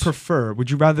would you scrapped. prefer?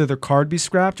 Would you rather the card be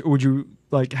scrapped, or would you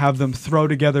like have them throw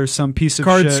together some piece of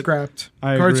card shit? scrapped.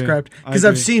 I Card agree. scrapped. I Because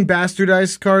I've agree. seen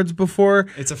bastardized cards before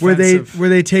It's where offensive.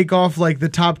 they take off like the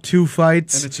top two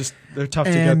fights. And it's just they're tough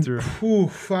to and, get through.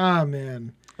 oof,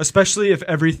 man. Especially if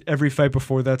every fight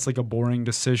before that's like a boring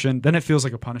decision, then it feels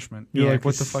like a punishment. You're Yeah, like,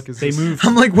 what the 'cause fuck is they this? moved.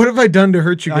 I'm like, what have I done to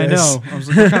hurt you I guys? know. I was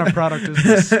like, what kind of product is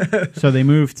this? So they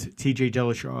moved TJ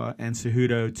Dillashaw and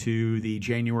Cejudo to the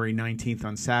January 19th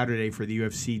on Saturday for the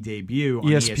UFC debut on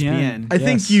ESPN. I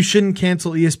think Yes. you shouldn't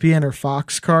cancel ESPN or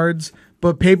Fox cards,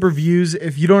 but pay-per-views,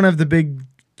 if you don't have the big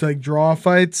like draw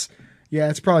fights, yeah,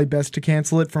 it's probably best to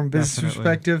cancel it from a business Definitely.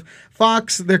 perspective.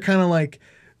 Fox, they're kind of like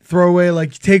throwaway,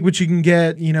 like take what you can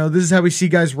get. You know, this is how we see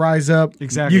guys rise up.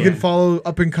 Exactly. You can follow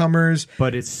up and comers.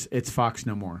 But it's Fox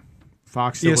no more.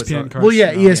 Fox still was ESPN a- cards. Well,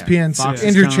 yeah, No, ESPN's Fox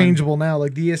is interchangeable now,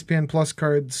 like the ESPN Plus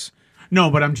cards. No,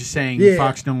 but I'm just saying Yeah.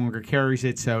 Fox no longer carries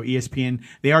it. So ESPN,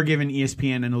 they are giving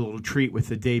ESPN a little treat with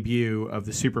the debut of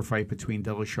the super fight between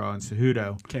Dillashaw and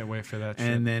Cejudo. Can't wait for that.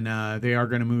 And then they are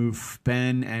going to move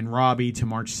Ben and Robbie to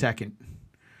March 2nd,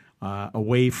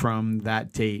 away from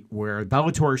that date where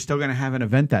Bellator is still going to have an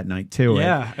event that night too. right?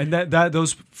 yeah, and that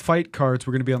those fight cards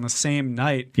were going to be on the same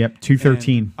night. Yep,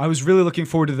 213. And I was really looking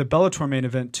forward to the Bellator main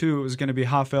event too. It was going to be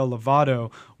Rafael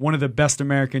Lovato, one of the best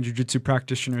American jiu-jitsu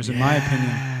practitioners in my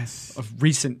opinion of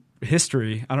recent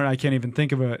history. I can't even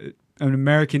think of an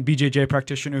American BJJ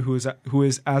practitioner who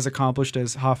is as accomplished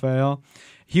as Rafael.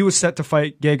 He was set to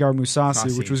fight Gegard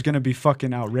Mousasi, which was going to be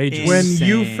fucking outrageous. When Insane.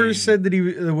 you first said that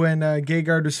when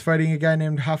Gegard was fighting a guy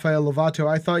named Rafael Lovato,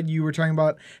 I thought you were talking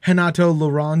about Renato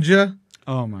Laranja,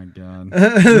 oh my god,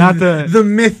 not the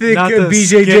mythic not the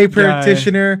BJJ skip guy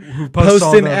practitioner who posts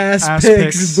all posting the ass ass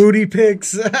pics, pics. booty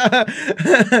pics.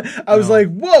 I was No. like,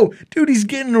 whoa, dude, he's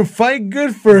getting a fight.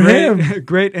 Good for him.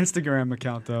 Great Instagram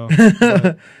account though.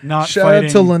 But not Shout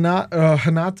fighting. out to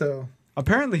Renato.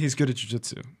 Apparently, he's good at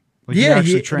jiu-jitsu. Like, Yeah,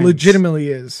 actually he trains. legitimately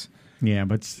is. Yeah,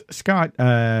 but Scott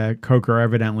Coker,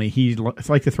 evidently, he'd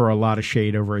like to throw a lot of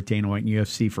shade over at Dana White and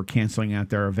UFC for canceling out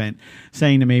their event,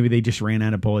 saying that maybe they just ran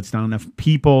out of bullets, not enough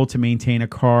people to maintain a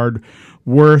card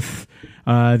worth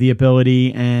the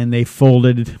ability, and they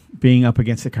folded being up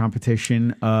against the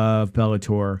competition of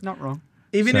Bellator. Not wrong.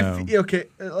 Even So- if, okay,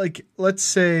 like, let's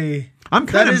say I'm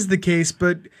that kind of is the case,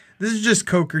 but this is just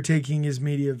Coker taking his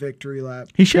media victory lap.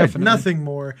 he should. Definitely. Nothing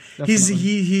more. Definitely.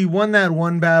 He won that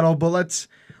one battle, but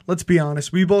let's be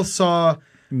honest. We both saw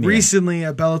recently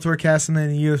a Bellator cast and then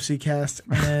a UFC cast,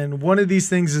 and one of these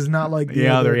things is not like the The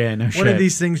other. other, yeah, no one shit. of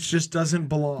these things just doesn't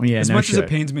belong. Yeah, As no much as shit. it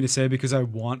pains me to say, because I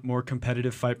want more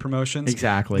competitive fight promotions,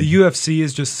 Exactly. the UFC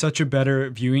is just such a better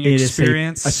viewing It is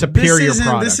experience. a superior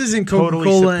product. This isn't Totally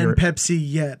Coca-Cola superior. and Pepsi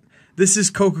yet. This is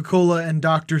Coca-Cola and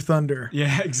Dr. Thunder.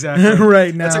 yeah, exactly.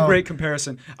 Right That's a now. great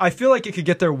comparison. I feel like it could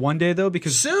get there one day though,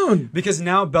 because Soon.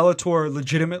 now Bellator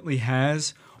legitimately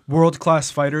has world-class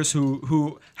fighters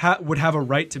who would have a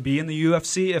right to be in the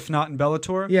UFC, if not in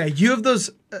Bellator. Yeah, you have those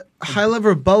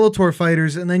high-level Bellator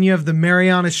fighters, and then you have the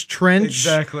Marianas Trench.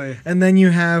 Exactly. And then you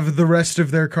have the rest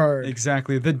of their card.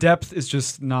 Exactly. The depth is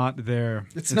just not there.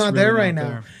 It's not there really right not now.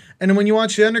 there. And when you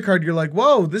watch the undercard, you're like,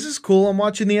 whoa, this is cool. I'm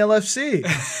watching the LFC.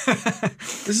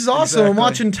 This is awesome. I'm Exactly.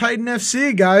 watching Titan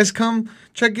FC. Guys, come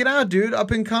check it out, dude.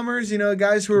 Up-and-comers,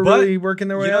 guys who are really working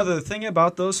their way up. The thing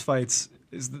about those fights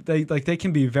is that they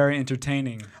can be very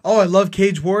entertaining. Oh, I love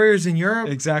Cage Warriors in Europe.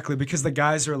 Exactly, because the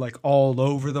guys are like all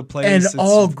over the place. And It's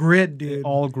all grit, dude.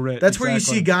 all grit. That's where you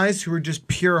exactly. see guys who are just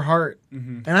pure heart.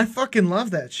 And I fucking love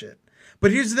that shit.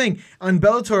 But here's the thing. On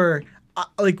Bellator,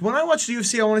 when I watch the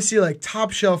UFC, I want to see like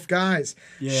top shelf guys.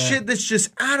 Yeah. Shit that's just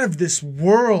out of this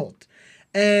world.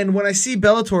 And when I see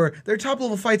Bellator, their top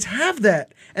level fights have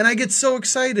that. And I get so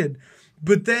excited.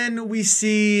 But then we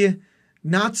see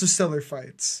not so stellar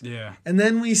fights. Yeah. And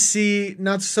then we see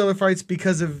not so stellar fights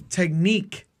because of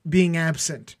technique being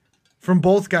absent from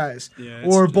both guys. Yeah, it's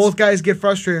Or just- both guys get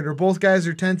frustrated, or both guys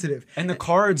are tentative. And the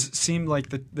cards seem like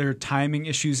there are timing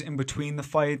issues in between the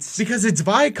fights. Because it's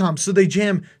Viacom, so they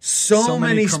jam so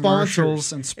many commercials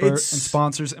sponsors. and It's-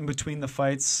 sponsors in between the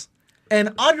fights.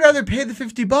 And I'd rather pay the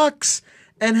 $50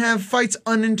 and have fights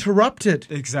uninterrupted.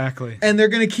 Exactly. And they're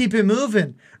going to keep it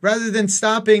moving rather than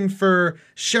stopping for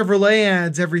Chevrolet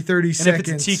ads every 30 And seconds.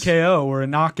 if it's a TKO or a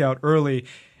knockout early,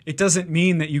 it doesn't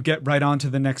mean that you get right on to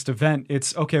the next event.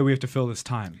 It's, okay, we have to fill this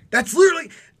time.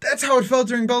 That's how it felt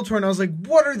during Bellator, and I was like,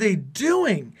 what are they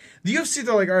doing? The UFC,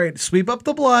 they're like, all right, sweep up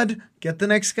the blood, get the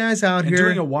next guys out And here.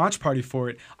 doing a watch party for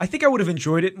it. I think I would have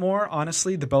enjoyed it more,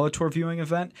 honestly, the Bellator viewing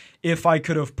event, if I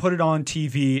could have put it on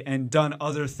TV and done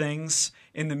other things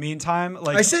in the meantime.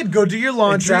 Like I said, go do your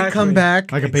laundry, Exactly. come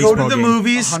back. Like a Go to baseball the game.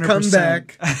 movies, come 100%.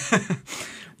 back.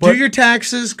 But- do your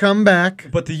taxes, come back.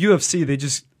 But the UFC,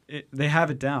 they have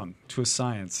it down to a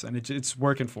science, and it's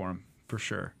working for them, for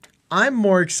sure. I'm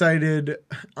more excited.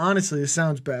 Honestly, this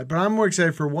sounds bad, but I'm more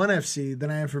excited for ONE FC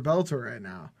than I am for Bellator right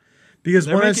now, because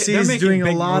They're ONE making- FC they're is making doing a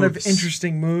big lot of moves.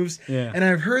 interesting moves. Yeah. And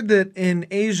I've heard that in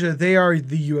Asia they are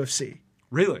the UFC.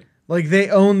 Really? Like they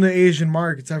own the Asian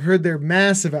markets. I've heard they're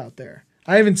massive out there.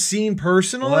 I haven't seen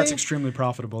personally. Well, that's extremely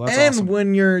profitable. That's and awesome.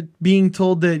 when you're being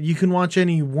told that you can watch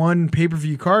any one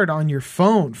pay-per-view card on your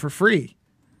phone for free.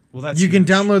 Well, that's You can huge.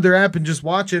 download their app and just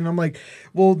watch it. And I'm like,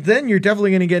 well, then you're definitely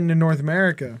going to get into North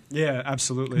America. Yeah,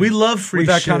 absolutely. We love free With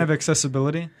that shit. kind of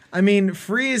accessibility. I mean,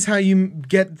 free is how you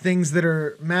get things that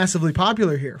are massively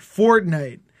popular here.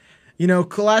 Fortnite,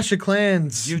 Clash of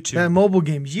Clans, YouTube. that mobile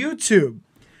game, YouTube.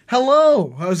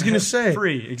 Hello, I was going to say.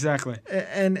 Free, exactly.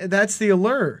 And that's the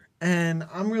allure. And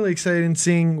I'm really excited in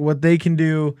seeing what they can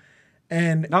do.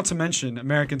 And Not to mention,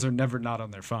 Americans are never not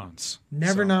on their phones.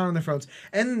 never So, not on their phones.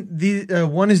 And the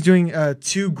one is doing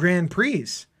 2 Grand Prix.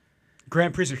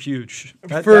 Grand Prix are huge.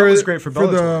 That For was great for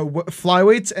Bellator. the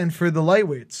flyweights and for the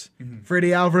lightweights.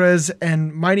 Freddie Alvarez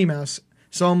and Mighty Mouse.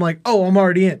 So I'm like, oh, I'm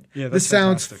already in. Yeah, this that's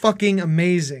sounds fantastic. fucking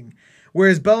amazing.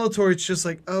 Whereas Bellator, it's just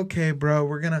like, okay, bro,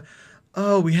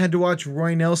 we had to watch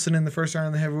Roy Nelson in the first round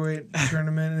of the heavyweight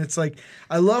tournament. And it's like,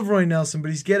 I love Roy Nelson,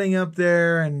 but he's getting up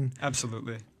there and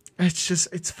Absolutely.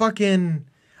 it's fucking,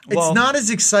 it's Well- not as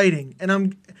exciting.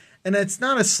 And it's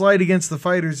not a slight against the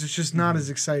fighters. It's just not as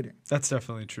exciting. That's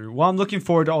definitely true. Well, I'm looking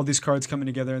forward to all these cards coming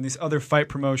together and these other fight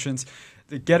promotions,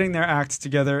 getting their acts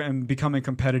together and becoming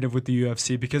competitive with the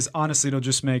UFC, because honestly, it'll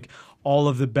just make all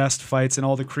of the best fights and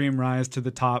all the cream rise to the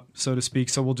top, so to speak.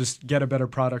 So we'll just get a better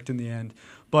product in the end.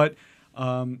 But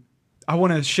I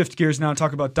want to shift gears now and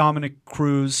talk about Dominic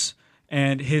Cruz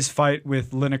and his fight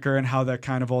with Lineker and how that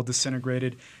kind of all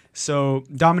disintegrated. So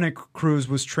Dominic Cruz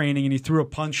was training and he threw a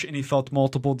punch and he felt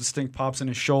multiple distinct pops in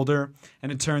his shoulder.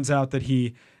 And it turns out that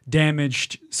he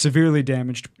severely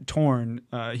damaged,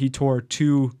 he tore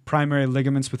 2 primary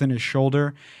ligaments within his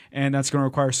shoulder, and that's going to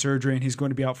require surgery, and he's going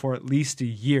to be out for at least a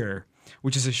year,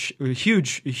 which is a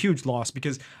huge loss,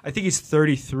 because I think he's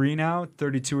 33 now,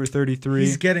 32 or 33.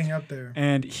 He's getting up there.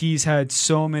 And he's had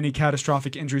so many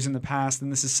catastrophic injuries in the past,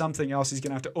 and this is something else he's going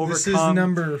to have to overcome. This is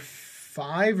number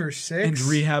 5 or 6. And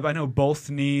rehab. I know both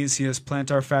knees. He has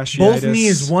plantar fasciitis. Both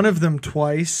knees, one of them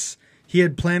twice. He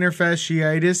had plantar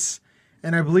fasciitis,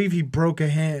 and I believe he broke a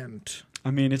hand. I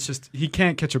mean, it's just he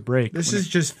can't catch a break. This is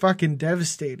just fucking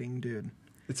devastating, dude.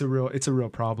 It's a real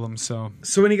problem. So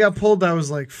So when he got pulled, I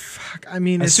was like, fuck. I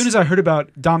mean, as soon as I heard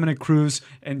about Dominic Cruz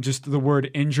and just the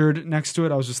word injured next to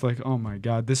it, I was just like, oh my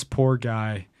God, this poor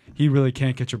guy. He really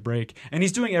can't catch a break. And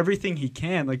he's doing everything he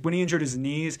can. Like when he injured his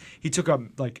knees, he took up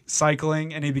like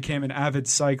cycling and he became an avid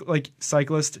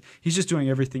cyclist. He's just doing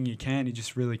everything he can. He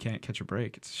just really can't catch a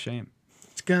break. It's a shame.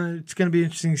 it's it's gonna be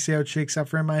interesting to see how it shakes out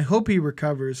for him. I hope he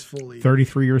recovers fully.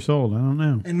 33 years old. I don't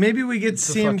know. And maybe we get to It's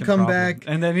a see him fucking come problem. back.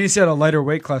 And then he's at a lighter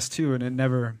weight class too, and it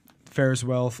never fares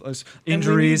well. As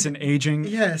injuries and aging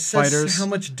Yeah, assess fighters. how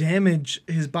much damage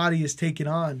his body has taken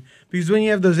on. Because when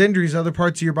you have those injuries, other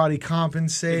parts of your body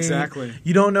compensate. Exactly.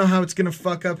 You don't know how it's going to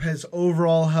fuck up his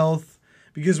overall health.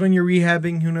 Because when you're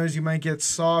rehabbing, who knows? You might get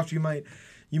soft. You might.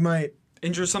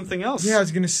 Injure something else. Yeah, I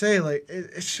was going to say, like,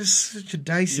 it's just such a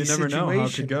dicey You never situation. know how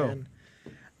it could go. Man.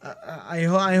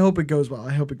 I hope it goes well.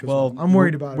 I hope it goes Well, well. I'm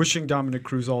worried about it. Wishing Dominic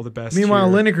Cruz all the best.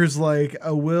 Meanwhile, here. Lineker's like,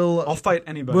 I'll fight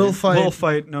anybody. We'll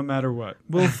fight. no matter what.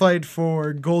 We'll fight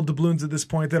for gold doubloons at this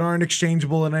point that aren't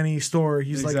exchangeable in any store.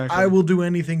 He's like, Exactly. I will do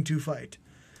anything to fight.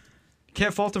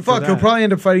 Can't fault him for Fuck, that. he'll probably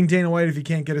end up fighting Dana White if he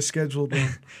can't get a scheduled one.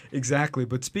 Exactly.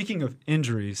 But speaking of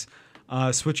injuries,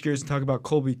 switch gears and talk about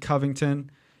Colby Covington.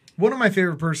 One of my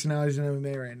favorite personalities in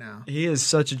MMA right now. He is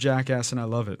such a jackass, and I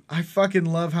love it. I fucking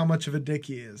love how much of a dick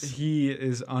he is. He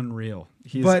is unreal.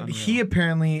 But he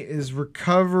apparently is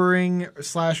recovered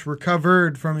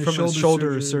from his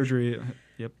shoulder surgery.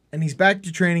 Yep. And he's back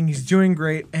to training. He's doing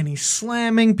great. And he's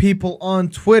slamming people on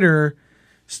Twitter,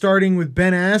 starting with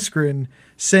Ben Askren,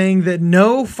 saying that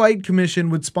no fight commission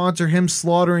would sponsor him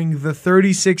slaughtering the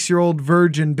 36-year-old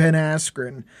virgin Ben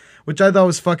Askren, which I thought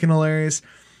was fucking hilarious.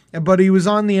 But he was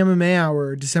on the MMA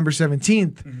Hour December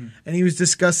 17th, and he was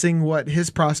discussing what his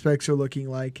prospects are looking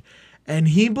like. And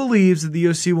he believes that the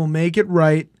UFC will make it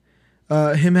right.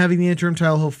 Him having the interim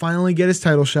title, he'll finally get his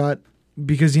title shot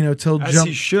because, Till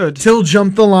He should.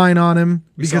 jumped the line on him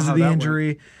We because saw of how the that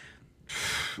injury.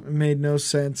 It made no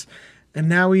sense. And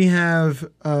now we have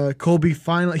Colby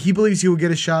finally. He believes he will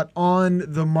get a shot on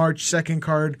the March 2nd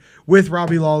card with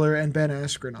Robbie Lawler and Ben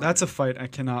Askren. That's a fight I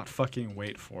cannot fucking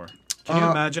wait for. Can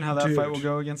you imagine how that dude. fight will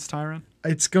go against Tyron?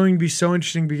 It's going to be so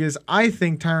interesting because I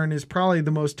think Tyron is probably the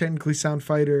most technically sound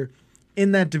fighter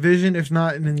in that division, if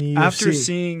not in the UFC. After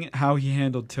seeing how he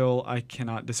handled Till, I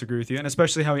cannot disagree with you, and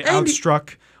especially how he And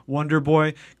outstruck Wonder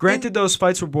Boy. Granted, those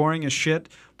fights were boring as shit,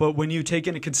 but when you take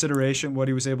into consideration what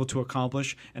he was able to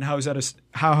accomplish and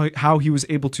how he was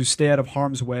able to stay out of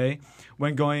harm's way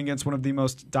when going against one of the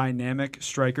most dynamic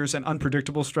strikers and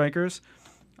unpredictable strikers,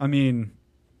 I mean,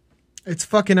 it's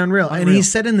fucking unreal. And he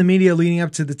said in the media leading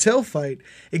up to the Till fight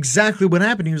exactly what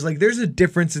happened. He was like, there's a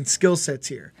difference in skill sets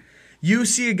here. You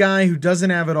see a guy who doesn't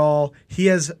have it all. He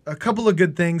has a couple of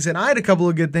good things, and I had a couple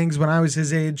of good things when I was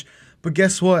his age. But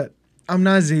guess what? I'm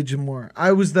not his age anymore.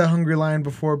 I was the hungry lion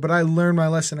before, but I learned my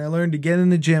lesson. I learned to get in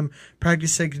the gym,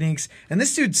 practice techniques, and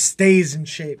this dude stays in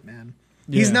shape, man.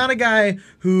 He's Yeah. not a guy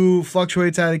who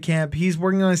fluctuates out of camp. He's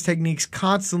working on his techniques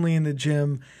constantly in the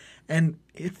gym, and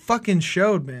it fucking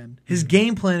showed, man. His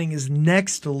game planning is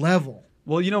next level.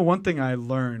 well, one thing I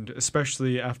learned,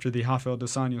 especially after the Rafael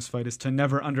dos Anjos fight, is to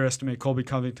never underestimate Colby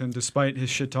Covington despite his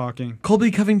shit talking.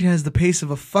 Colby Covington has the pace of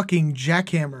a fucking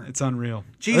jackhammer. It's unreal.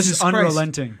 Jesus This is Christ.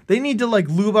 unrelenting. They need to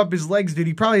lube up his legs, dude.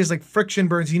 He probably has friction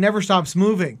burns. He never stops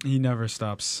moving. He never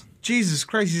stops. Jesus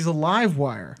Christ, he's a live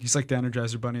wire. He's like the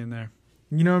Energizer Bunny in there.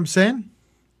 You know what I'm saying?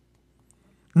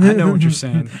 I know what you're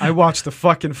saying. I watched the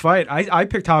fucking fight. I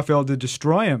picked Rafael to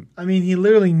destroy him. I mean, he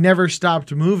literally never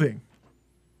stopped moving.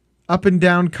 Up and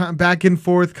down, back and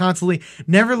forth, constantly.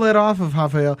 Never let off of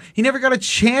Rafael. He never got a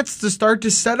chance to start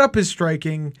to set up his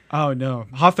striking. Oh, no.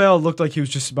 Rafael looked like he was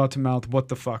just about to mouth what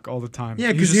the fuck all the time.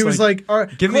 Yeah, because he was like, all right,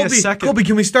 give Colby, me a second. Colby,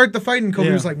 can we start the fight? And Colby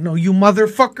Yeah. was like, no, you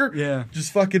motherfucker. Yeah.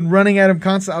 Just fucking running at him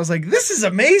constantly. I was like, this is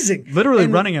amazing. Literally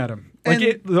And- running at him.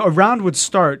 Like a round would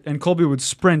start and Colby would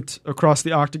sprint across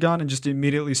the octagon and just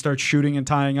immediately start shooting and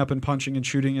tying up and punching and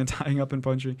shooting and tying up and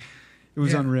punching. It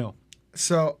was Yeah. unreal.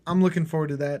 So I'm looking forward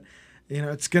to that.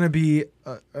 It's going to be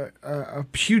a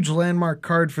huge landmark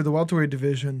card for the welterweight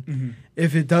division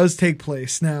if it does take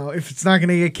place. Now, if it's not going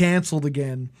to get canceled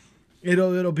again,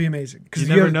 it'll be amazing. Because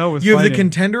You never know with you have the fighting.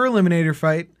 contender eliminator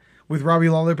fight with Robbie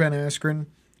Lawler, Ben Askren,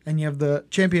 and you have the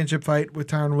championship fight with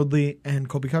Tyron Woodley and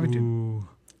Colby Covington. Ooh,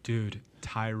 dude.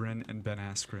 Tyron and Ben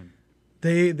Askren.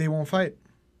 They won't fight.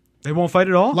 They won't fight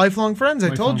at all? Lifelong friends.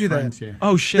 I told you Friends, that. yeah.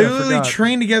 Oh, shit. They I literally forgot.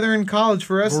 trained together in college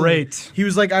for wrestling. Great. He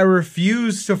was like, I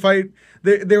refuse to fight.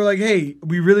 They were like, hey,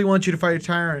 we really want you to fight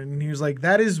Tyron. And he was like,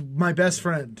 that is my best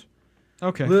friend.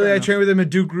 Okay. Literally, fair I enough. train with him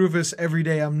at Duke Rufus every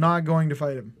day. I'm not going to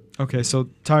fight him. Okay, so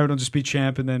Tyron will just be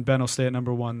champ and then Ben will stay at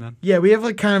number 1 then. Yeah, we have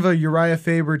kind of a Uriah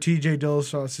Faber, TJ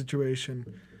Dillashaw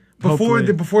situation.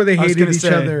 Hopefully. Before they I was hated gonna each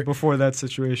say, other. Before that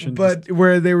situation. But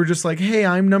where they were just like, hey,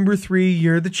 I'm number 3,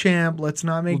 you're the champ. Let's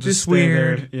not make we'll this just stay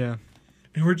weird. there. Yeah.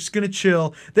 And we're just going to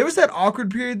chill. There was that awkward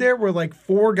period there where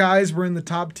 4 guys were in the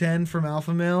top 10 from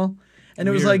Alpha Male. And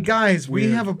it was Weird. like, guys, we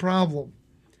Weird. have a problem.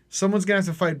 Someone's gonna have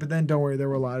to fight, but then don't worry, there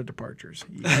were a lot of departures.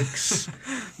 Yikes!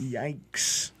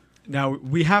 Yikes! Now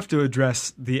we have to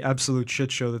address the absolute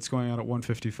shit show that's going on at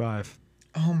 155.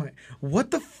 Oh my!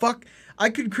 What the fuck? I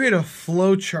could create a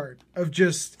flow chart of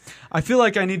just. I feel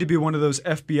like I need to be one of those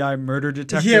FBI murder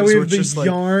detectives. Yeah, we have with the just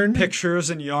yarn. like pictures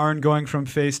and yarn going from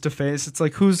face to face. It's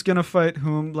like who's gonna fight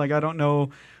whom? Like I don't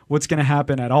know what's gonna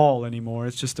happen at all anymore.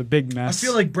 It's just a big I mess.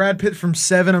 feel like Brad Pitt from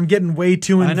Seven. I'm getting way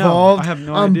too I know. involved. I have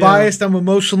no I'm idea. biased. I'm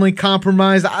emotionally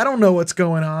compromised. I don't know what's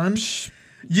going on.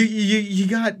 You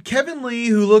got Kevin Lee,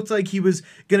 who looked like he was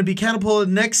going to be catapulted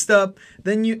next up.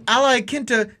 Then Ali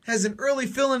Quinta has an early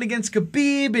fill-in against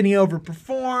Khabib, and he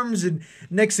overperforms. And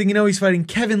next thing you know, he's fighting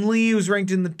Kevin Lee, who's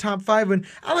ranked in the top 5. When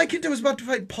Ali Quinta was about to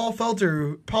fight Paul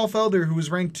Felder, who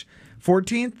was ranked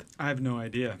 14th. I have no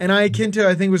idea. And Ali Quinta,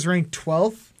 I think, was ranked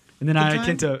 12th. And then Good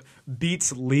time. Iaquinta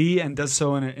beats Lee and does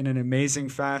so in an amazing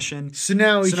fashion. So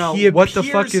now, So what the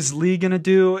fuck is Lee gonna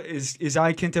do? Is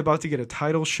Iaquinta about to get a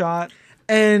title shot?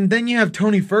 And then you have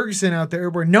Tony Ferguson out there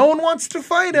where no one wants to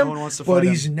fight him, No one wants to but fight him.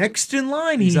 he's next in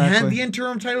line. He Exactly. had the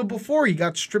interim title before. He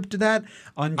got stripped of that.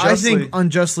 Unjustly. I think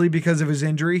unjustly because of his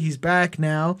injury. He's back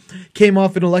now. Came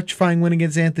off an electrifying win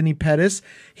against Anthony Pettis.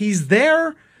 He's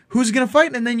there. Who's going to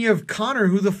fight? And then you have Connor.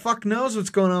 Who the fuck knows what's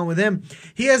going on with him?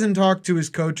 He hasn't talked to his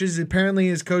coaches. Apparently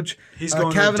his coach, He's going to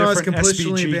a Kavanaugh, has different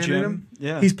completely SBG abandoned gym. him.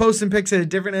 Yeah. He's posting pics at a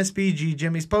different SBG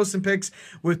gym. He's posting pics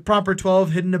with proper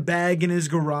 12 hidden in a bag in his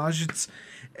garage.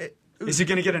 Is he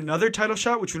going to get another title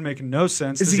shot, which would make no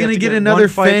sense? Is Does he have going to to get one another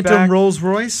fight Phantom back, Rolls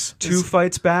Royce? two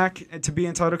fights back to be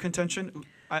in title contention?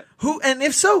 Who? And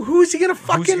if so, who is he going to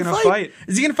fucking gonna fight? fight?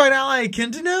 Is he going to fight Ali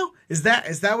Quinta now? Is that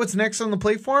what's next on the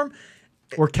plate for him?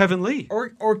 Or Kevin Lee?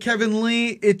 Or Kevin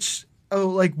Lee? It's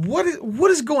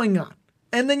what is going on?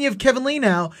 And then you have Kevin Lee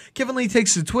now. Kevin Lee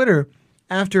takes to Twitter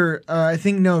after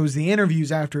the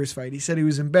interviews after his fight. He said he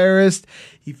was embarrassed.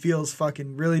 He feels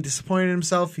fucking really disappointed in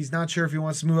himself. He's not sure if he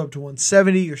wants to move up to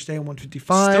 170 or stay at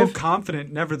 155. Still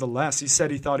confident, nevertheless. He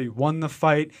said he thought he won the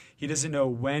fight. He doesn't know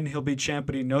when he'll be champ,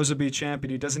 but he knows he'll be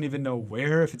champion. He doesn't even know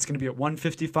where, if it's going to be at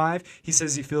 155. He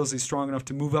says he feels he's strong enough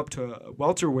to move up to a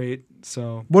welterweight.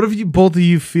 So What do you both of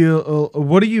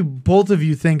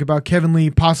you think about Kevin Lee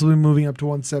possibly moving up to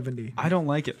 170? I don't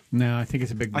like it. No, I think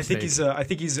it's a big mistake. I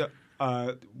think he's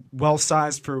well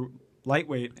sized for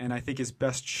lightweight, and I think his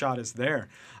best shot is there.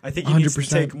 I think he needs to 100%.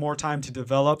 take more time to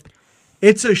develop.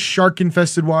 It's a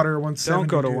shark-infested water at 170. Don't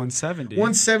go to dude. 170.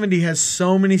 170 has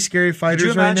so many scary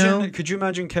fighters right now. Could you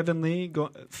imagine Kevin Lee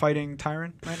fighting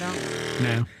Tyron right now?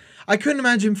 No. I couldn't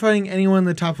imagine fighting anyone in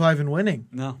the top 5 and winning.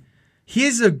 No. He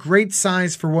is a great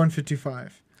size for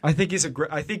 155. I think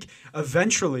I think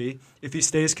eventually, if he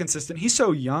stays consistent, he's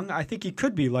so young. I think he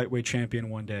could be lightweight champion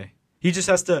one day. He just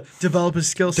has to Develop his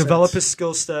skill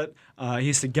set. He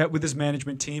has to get with his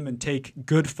management team and take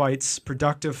good fights,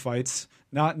 productive fights.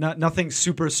 Not nothing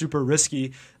super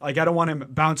risky. Like I don't want him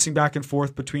bouncing back and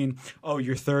forth between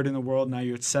you're third in the world, now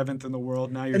you're 7th in the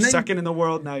world, now you're second in the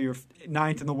world, now you're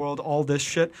 9th in the world, all this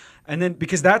shit. And then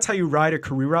because that's how you ride a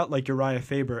career out like Uriah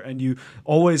Faber, and you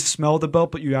always smell the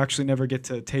belt, but you actually never get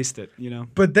to taste it. You know.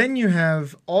 But then you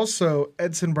have also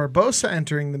Edson Barbosa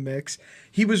entering the mix.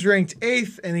 He was ranked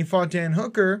 8th, and he fought Dan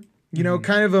Hooker. You know,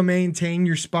 kind of a maintain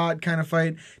your spot kind of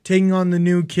fight, taking on the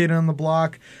new kid on the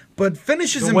block, but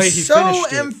finishes The him way he so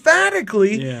finished it.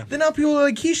 emphatically Yeah. that now people are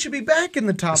like, he should be back in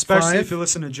the top Especially 5. if you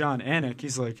listen to John Anik,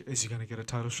 he's like, is he going to get a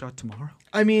title shot tomorrow?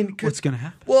 I mean, What's going to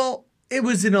happen? well, it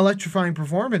was an electrifying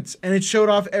performance, and it showed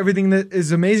off everything that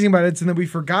is amazing about Edson that we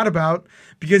forgot about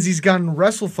because he's gotten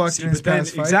wrestle fucked in his But then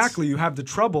past fights. exactly, you have the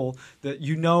trouble that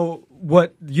you know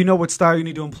what style you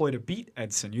need to employ to beat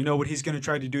Edson. You know what he's going to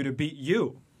try to do to beat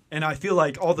you. And I feel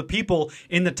like all the people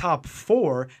in the top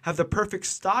 4 have the perfect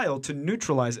style to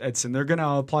neutralize Edson. They're going to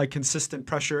apply consistent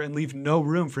pressure and leave no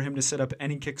room for him to set up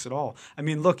any kicks at all. I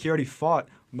mean, look, he already fought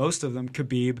most of them.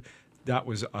 Khabib, that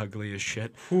was ugly as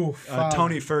shit. Oof,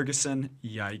 Tony Ferguson,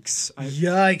 yikes.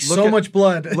 Yikes, Look so at- much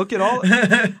blood. Look at all.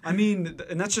 I mean,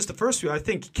 and that's just the first few. I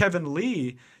think Kevin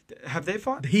Lee, have they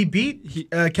fought?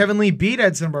 Kevin Lee beat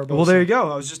Edson Barbosa. Well, there you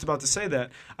go. I was just about to say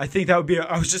that. I think that would be.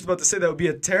 I was just about to say that would be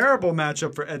a terrible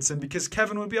matchup for Edson because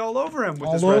Kevin would be all over him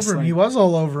with his all over wrestling. him. He was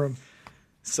all over him.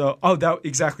 So,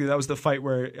 that was the fight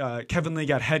where Kevin Lee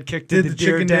got head kicked, did the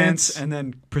deer chicken dance, dance. and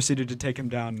then proceeded to take him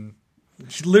down.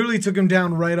 She literally took him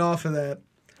down right off of that.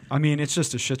 I mean, it's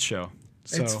just a shit show.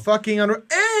 So. It's fucking unreal.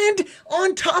 And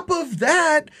on top of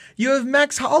that, you have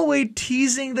Max Holloway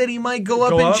teasing that he might go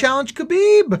up and challenge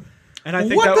Khabib. And I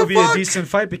think What that the would be fuck? a decent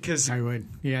fight because I would.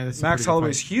 Yeah, that's Max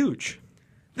Holloway's huge.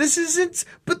 This is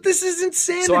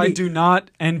insanity. So I do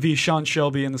not envy Sean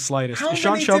Shelby in the slightest. How Is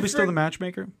Sean many Shelby still different- the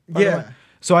matchmaker? by the way? Yeah.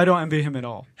 So I don't envy him at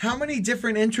all. How many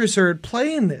different interests are at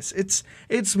play in this?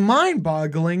 It's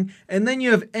mind-boggling. And then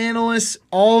you have analysts.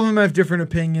 All of them have different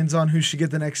opinions on who should get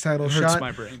the next title It hurts shot.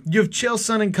 my brain. You have Chael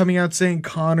Sonnen coming out saying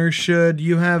Connor should.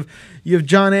 You have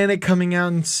John Anik coming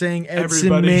out and saying Edson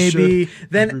Everybody maybe. should.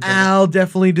 Then Everybody. Al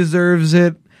definitely deserves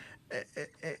it.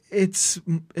 It's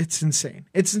insane.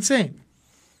 It's insane.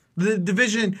 The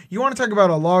division. You want to talk about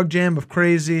a logjam of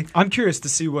crazy? I'm curious to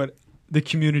see what the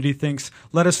community thinks.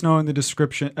 Let us know in the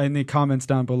description, in the comments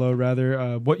down below,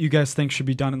 rather, what you guys think should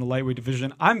be done in the lightweight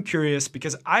division. I'm curious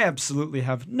because I absolutely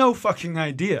have no fucking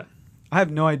idea. I have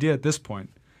no idea at this point.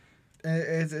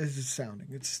 It's astounding.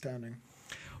 It's astounding.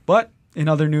 But in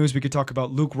other news, we could talk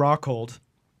about Luke Rockhold,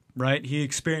 right? He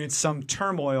experienced some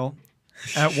turmoil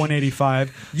at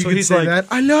 185. You so can he's say like, that.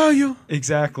 I love you.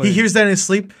 exactly. He hears that in his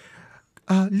sleep.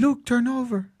 Luke, turn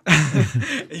over.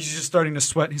 He's just starting to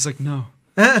sweat. He's like, no,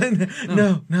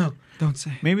 no. don't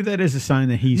say. Maybe that is a sign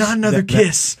that he's Not another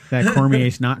kiss. That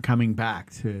Cormier's not coming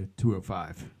back to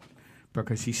 205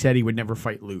 because he said he would never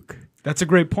fight Luke. That's a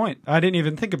great point. I didn't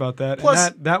even think about that. Plus-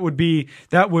 and that would be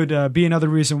another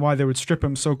reason why they would strip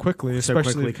him so quickly,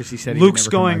 especially because he said he Luke's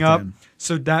would never come going back up. down.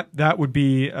 So that would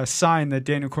be a sign that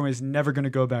Daniel Cormier is never going to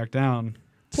go back down.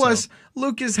 Plus, So,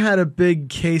 Luke has had a big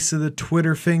case of the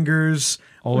Twitter fingers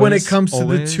when Always, it comes to the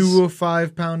always.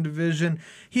 205-pound division.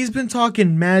 He's been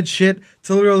talking mad shit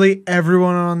to literally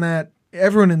everyone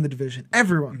in the division.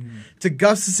 Everyone. Mm-hmm. To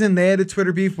Gustafsson, they had a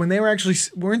Twitter beef when they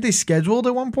weren't they scheduled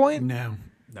at one point? No.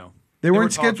 no, They were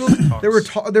weren't talks. scheduled.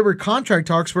 There were contract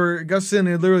talks where Gustafsson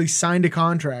had literally signed a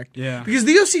contract. Yeah. Because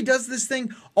the UFC does this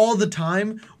thing all the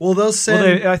time. Well, they'll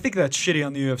send. I think that's shitty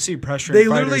on the UFC pressuring They fighters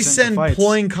literally into send fights.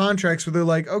 ploying contracts where they're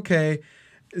like, okay,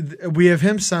 we have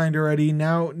him signed already.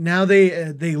 Now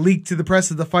they leak to the press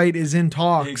that the fight is in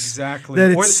talks. Exactly.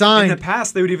 That Or it's signed. In the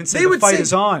past, they would even say They the would fight say,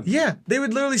 is on. Yeah, they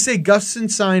would literally say Gustafsson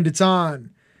signed, it's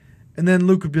on, and then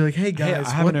Luke would be like, hey Hey, guys,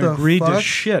 I what haven't the agreed fuck? to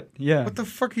shit. Yeah. What the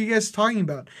fuck are you guys talking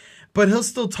about? But he'll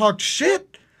still talk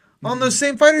shit on those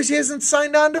same fighters he hasn't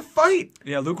signed on to fight.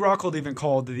 Yeah, Luke Rockhold even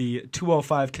called the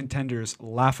 205 contenders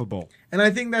laughable. And I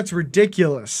think that's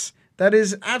ridiculous. That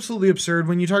is absolutely absurd.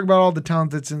 When you talk about all the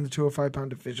talent that's in the 205-pound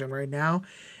division right now,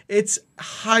 it's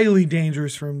highly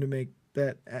dangerous for him to make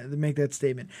that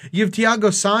statement. You have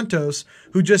Thiago Santos,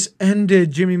 who just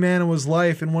ended Jimmy Manuwa's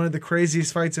life in one of the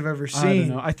craziest fights I've ever I don't seen.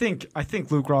 know. I think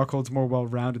Luke Rockhold's more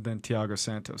well-rounded than Thiago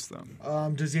Santos,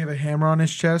 though. Does he have a hammer on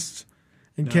his chest?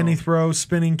 And No. can he throw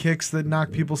spinning kicks that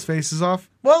knock people's faces off?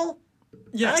 Well,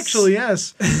 Yes. actually,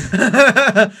 yes.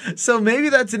 So maybe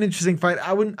that's an interesting fight.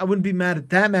 I wouldn't be mad at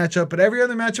that matchup, but every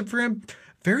other matchup for him,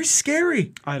 very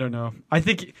scary. I don't know. I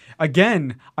think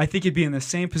he'd be in the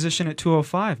same position at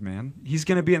 205, man. He's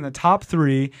going to be in the top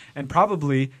 3 and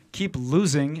probably keep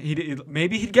losing.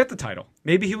 Maybe he'd get the title.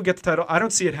 Maybe he would get the title. I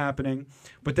don't see it happening.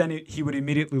 But then he would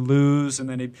immediately lose, and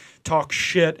then he'd talk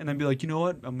shit, and then be like, you know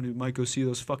what? Might go see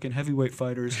those fucking heavyweight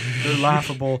fighters. They're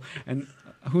laughable. And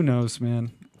who knows,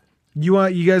 man?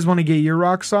 You guys want to get your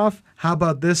rocks off? How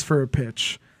about this for a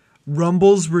pitch?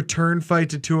 Rumble's return fight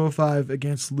to 205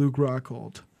 against Luke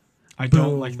Rockhold. I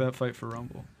don't Boom. like that fight for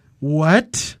Rumble.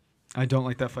 What? I don't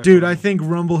like that fight. Dude, for I Rumble. think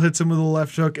Rumble hits him with a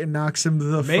left hook and knocks him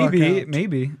the fuck out.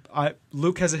 Maybe.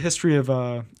 Luke has a history of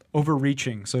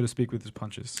overreaching, so to speak, with his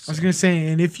punches. I was going to say,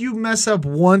 and if you mess up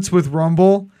once with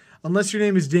Rumble, unless your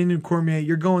name is Daniel Cormier,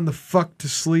 you're going the fuck to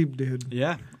sleep, dude.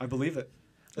 Yeah, I believe it.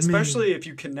 Especially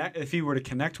if he were to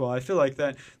connect well. I feel like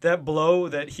that blow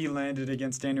that he landed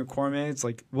against Daniel Cormier, it's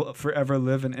like will forever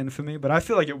live in infamy. But I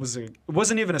feel like it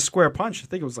wasn't even a square punch. I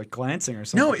think it was like glancing or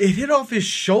something. No, it hit off his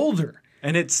shoulder.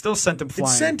 And it still sent him It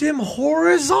flying. sent him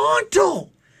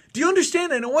horizontal. Do you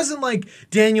understand? And it wasn't like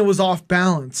Daniel was off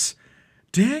balance.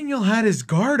 Daniel had his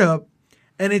guard up,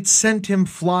 and it sent him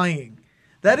flying.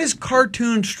 That is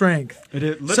cartoon strength.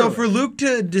 Literally. So for Luke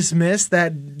to dismiss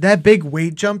that big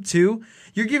weight jump too,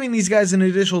 you're giving these guys an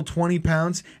additional 20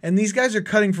 pounds, and these guys are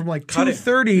cutting from like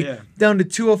 230 down to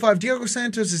 205. Diego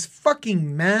Santos is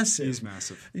fucking massive. He's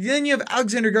massive. Then you have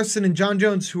Alexander Gustafsson and John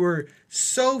Jones, who are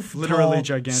so Literally tall,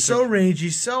 gigantic. so rangy,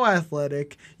 so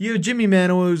athletic. You have Jimmy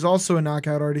Manuwa, who's also a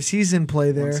knockout artist. He's in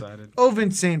play there. One-sided.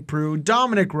 Ovin St. Preux,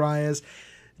 Dominic Reyes.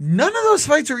 None of those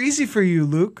fights are easy for you,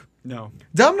 Luke. No.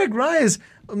 Dominic Reyes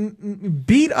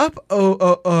beat up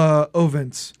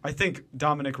Ovens. I think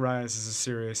Dominic Reyes is a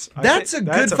serious. That's a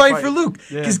good fight for Luke.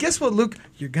 Because guess what, Luke?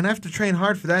 You're going to have to train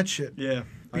hard for that shit. Yeah.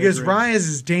 Because I agree. Reyes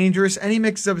is dangerous, and he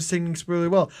mixes up his techniques really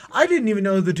well. I didn't even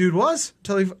know who the dude was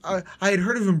until I had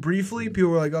heard of him briefly. People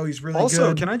were like, "Oh, he's really Also,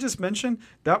 good." can I just mention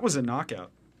that was a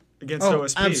knockout against Oh,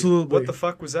 OSP? absolutely. What the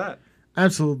fuck was that?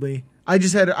 Absolutely. I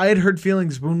had hurt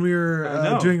feelings when we were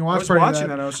I know. doing a I watch was party. watching Of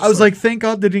that, that. I was I just was like- like, thank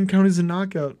God they didn't count as a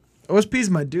knockout. OSP's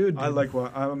my dude. I dude.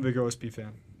 I'm a big OSP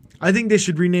fan. I think they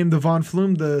should rename the Von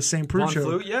Flume the St. Preux Von choke.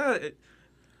 Flu, yeah.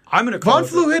 I'm gonna call Von it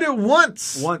Flu hit it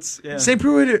once. once. Yeah, St.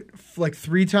 Preux hit it like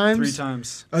 3 times. 3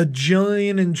 times. A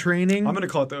jillion in training. I'm gonna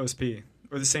call it the OSP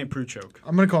or the St. Preux choke.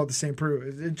 I'm gonna call it the St. Preux.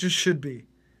 It just should be.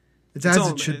 It's as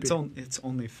it should be. It's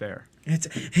only fair. It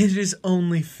is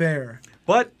only fair.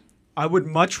 But I would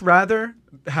much rather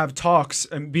have talks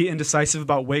and be indecisive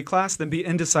about weight class than be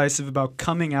indecisive about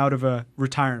coming out of a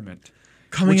retirement.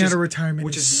 Coming Which out is- of retirement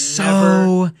which is is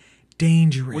so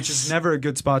dangerous. Which is never a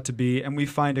good spot to be. And we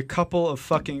find a couple of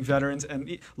fucking veterans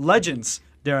and legends,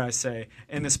 dare I say,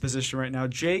 in this position right now.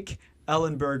 Jake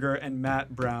Ellenberger and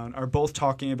Matt Brown are both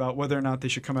talking about whether or not they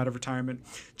should come out of retirement.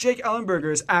 Jake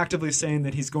Ellenberger is actively saying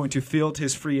that he's going to field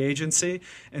his free agency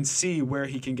and see where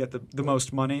he can get the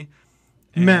most money.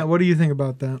 And- Matt, what do you think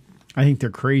about that? I think they're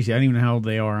crazy. I don't even know how old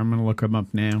they are. I'm going to look them up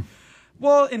now.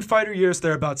 Well, in fighter years,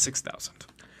 they're about 6,000.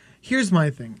 Here's my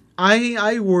thing.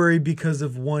 I worry because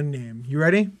of one name. You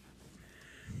ready?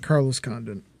 Carlos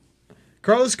Condit.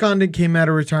 Carlos Condit came out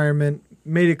of retirement,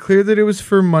 made it clear that it was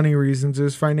for money reasons, it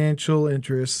was financial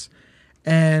interests,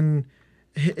 and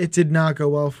it did not go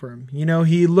well for him. You know,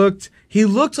 he looked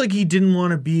like he didn't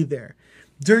want to be there.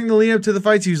 During the lead up to the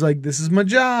fights, he was like, "This is my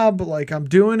job, like I'm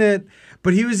doing it."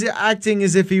 But he was acting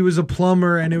as if he was a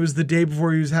plumber, and it was the day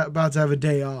before he was about to have a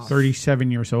day off. 37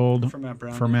 years old For Matt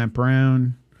Brown, For yeah. Matt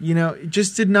Brown. You know, it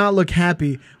just did not look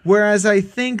happy. Whereas I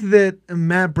think that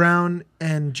Matt Brown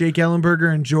and Jake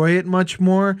Ellenberger enjoy it much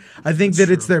more. I think that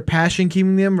it's true. their passion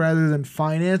keeping them rather than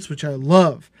finance, which I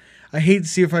love. I hate to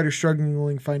see a fighter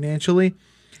struggling financially.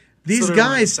 These Literally one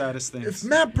of the guys, saddest things. if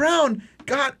Matt Brown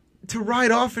got to ride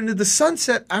off into the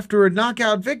sunset after a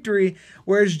knockout victory,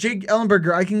 whereas Jake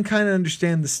Ellenberger, I can kind of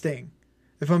understand the sting,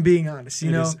 if I'm being honest.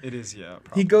 You know, it is, yeah. he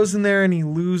Probably. goes in there and he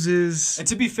loses. And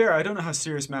to be fair, I don't know how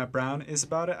serious Matt Brown is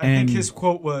about it. I And- think his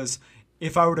quote was,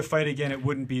 "If I were to fight again, it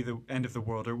wouldn't be the end of the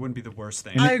world, or it wouldn't be the worst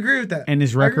thing." I agree with that. And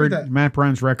his I agree with record, that. Matt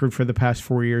Brown's record for the past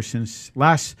 4 years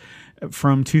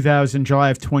from 2000, July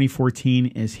of 2014,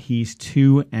 is he's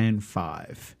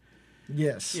 2-5.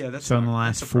 Yes. Yeah, that's So in not- the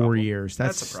last that's a 4 problem. years,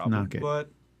 that's a problem. not good. But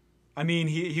I mean,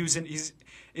 he's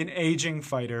an aging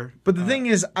fighter. But the thing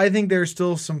is, I think there's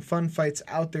still some fun fights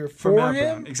out there for for Matt him,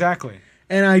 Brown, exactly.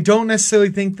 and I don't necessarily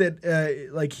think that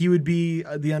like he would be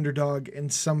the underdog in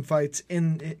some fights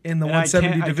in the And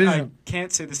 170 I division.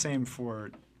 can't say the same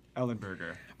for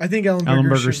Ellenberger. I think Ellenberger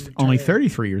Ellenberger's should only retire.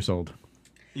 33 years old.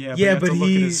 Yeah, Yeah, but, but you have to look at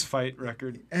he- his fight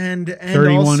record. and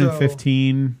 31 also, and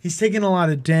 15. He's taken a lot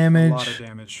of A damage. lot of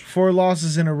damage. 4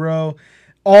 losses in a row.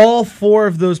 All 4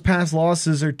 of those past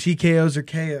losses are TKOs or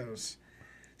KOs.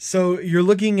 So you're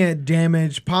looking at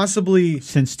damage, possibly.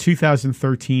 Since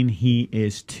 2013, he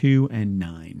is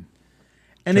 2-9.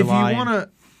 And if July.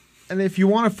 you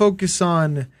want to focus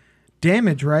on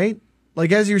damage, right?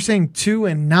 Like as you're saying,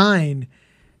 2-9,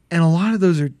 and a lot of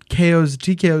those are KOs,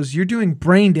 TKOs. You're doing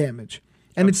brain damage,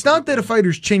 and it's not that a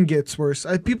fighter's chin gets worse.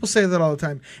 People say that all the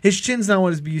time. His chin's not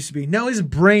what it used to be. No, his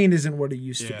brain isn't what it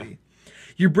used Yeah. to be.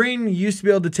 Your brain used to be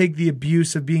able to take the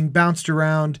abuse of being bounced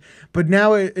around, but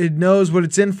now it knows what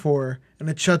it's in for, and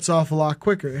it shuts off a lot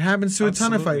quicker. It happens to a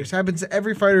ton of Absolutely. fighters. It happens to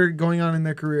every fighter going on in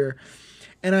their career.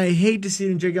 And I hate to see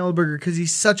it in Jake Ellenberger because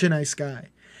he's such a nice guy.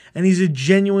 And he's a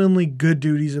genuinely good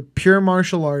dude. He's a pure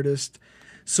martial artist.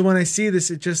 So when I see this,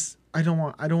 it just I don't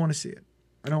want to see it.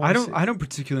 I don't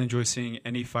particularly enjoy seeing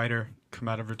any fighter come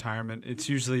out of retirement. It's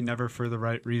usually never for the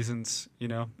right reasons, you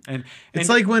know. And It's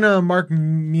like when Mark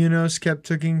Munoz kept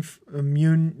taking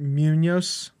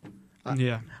Munoz.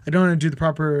 yeah, I don't want to do the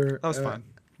proper. that was fine.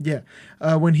 Yeah,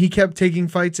 when he kept taking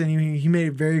fights and he made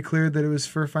it very clear that it was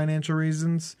for financial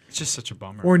reasons. It's just such a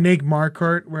bummer. Or Nate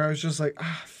Marquardt, where I was just like,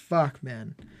 fuck,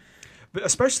 man. But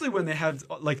especially when they have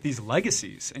like these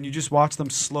legacies, and you just watch them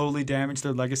slowly damage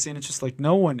their legacy, and it's just like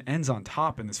no one ends on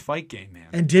top in this fight game, man.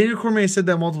 And Daniel Cormier said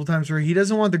that multiple times, where he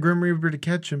doesn't want the Grim Reaper to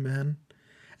catch him, man.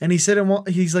 And he said,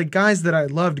 he's like, guys that I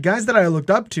loved, guys that I looked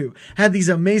up to, had these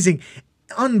amazing,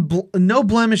 no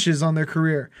blemishes on their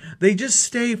career. They just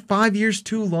stay 5 years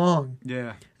too long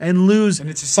Yeah, and lose And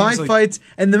it just 5 seems like- fights.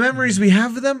 And the memories we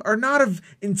have of them are not of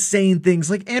insane things.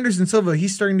 Like Anderson Silva,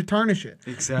 he's starting to tarnish it.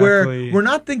 Exactly. Where we're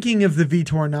not thinking of the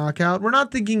Vitor knockout. We're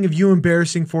not thinking of you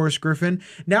embarrassing Forrest Griffin.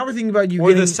 Now we're thinking about you or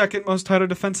getting... the second most title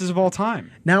defenses of all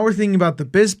time. Now we're thinking about the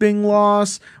Bisping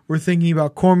loss. We're thinking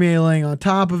about Cormier laying on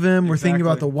top of him. We're thinking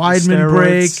about the Exactly. Weidman The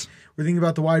break. steroids. We're thinking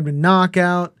about the Weidman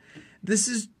knockout. This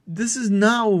is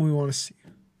not what we want to see.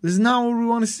 This is not what we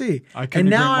want to see. I couldn't And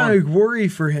now agree more. I worry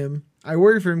for him. I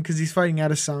worry for him because he's fighting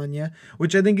Adesanya,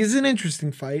 which I think is an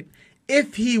interesting fight.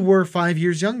 if he were 5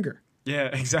 years younger. Yeah,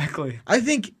 exactly. I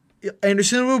think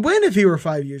Anderson would win if he were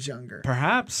 5 years younger.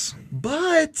 Perhaps.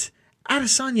 But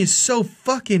Adesanya is so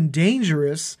fucking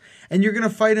dangerous, and you're gonna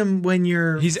fight him when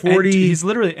you're He's 40. he's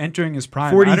literally entering his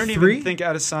prime. I don't 43? even think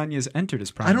Adesanya's entered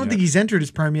his prime. I don't yet. think he's entered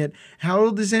his prime yet. How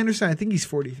old is Anderson? I think he's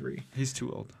 43. He's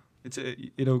too old.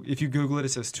 If you Google it, it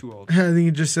says too old. I think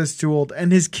it just says too old.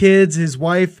 And his kids, his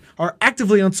wife, are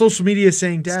actively on social media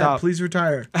saying, "Dad, Stop. please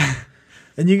retire."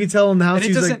 And you can tell in the house, And it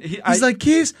he's like, doesn't- he's like,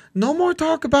 "Kids, no more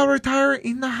talk about retire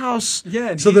in the house." Yeah,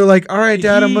 and So they're like, "All right,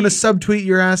 Dad, I'm he- gonna subtweet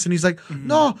your ass," and he's like,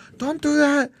 "No, don't do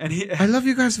that. And I love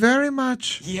you guys very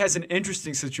much." he has an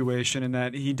interesting situation in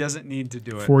that he doesn't need to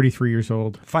do it. 43 years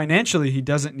old. Financially, he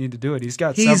doesn't need to do it. He's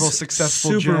got He's several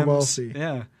successful super gyms. wealthy.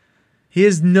 Yeah. He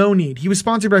has no need. He was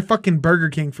sponsored by fucking Burger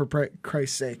King for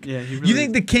Christ's sake. Yeah, he You really-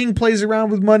 think the King plays around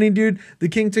with money, dude? The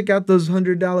King took out those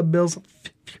 $100 bills.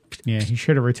 Yeah, he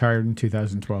should have retired in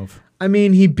 2012. I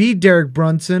mean, he beat Derek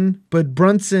Brunson, but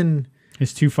Brunson,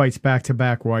 His 2 fights back to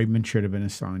back, Weidman should have been a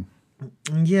sign.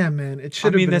 yeah, man, it should I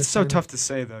have mean, been. that's a so sign. tough to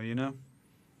say, though, you know?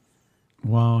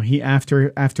 Well, he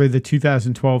after the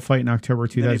 2012 fight in October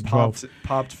Then he 2012.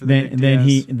 popped for the Nick Then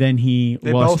Diaz. he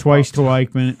They lost both twice popped.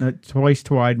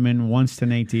 to Weidman, once to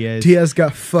Nate Diaz. Diaz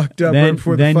got fucked up right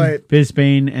before the then fight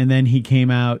Bisbane, and then he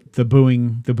came out the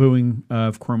booing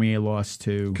of Cormier lost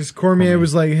to because Cormier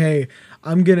was like, "Hey,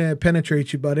 I'm gonna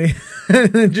penetrate you, buddy."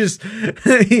 And just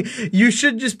you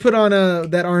should just put on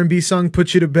that R&B song,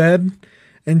 "Put You to Bed."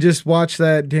 And just watch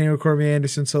that Daniel Cormier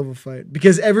Anderson Silva fight,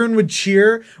 because everyone would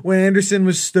cheer when Anderson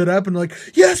was stood up and like,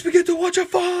 "Yes, we get to watch a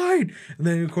fight." And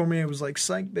then Cormier was like,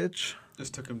 "Psych, bitch."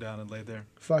 Just took him down and laid there.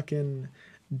 Fucking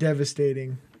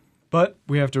devastating. But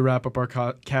we have to wrap up our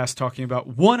cast talking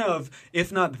about one of,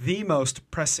 if not the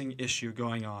most pressing issue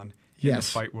going on in the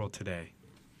Yes. fight world today.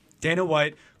 Dana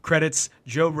White credits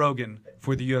Joe Rogan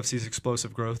for the UFC's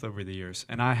explosive growth over the years.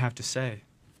 And I have to say,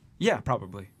 yeah,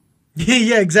 probably.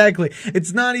 Yeah, exactly.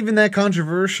 It's not even that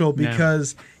controversial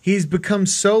because he's become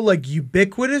so like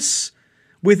ubiquitous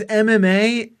with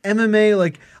MMA. MMA,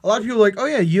 like a lot of people are like, "Oh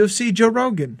yeah, UFC Joe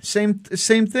Rogan, same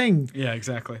thing." Yeah,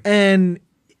 exactly. And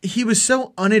he was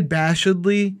so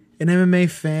unabashedly an MMA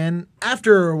fan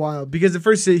after a while, because at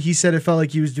first he said it felt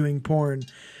like he was doing porn,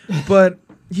 but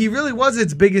he really was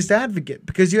its biggest advocate,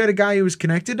 because you had a guy who was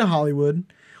connected to Hollywood,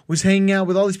 was hanging out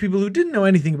with all these people who didn't know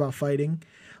anything about fighting,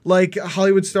 like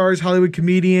Hollywood stars, Hollywood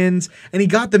comedians, and he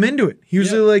got them into it. He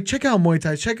was really like, "Check out Muay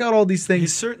Thai, check out all these He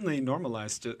things." certainly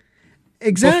normalized it.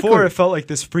 Exactly. Before, it felt like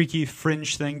this freaky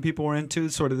fringe thing people were into,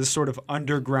 this sort of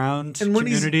underground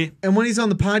community. When he's on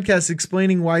the podcast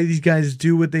explaining why these guys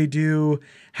do what they do,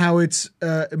 how it's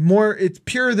it's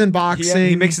purer than boxing.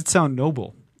 He makes it sound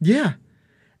noble. Yeah.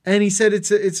 And he said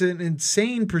it's an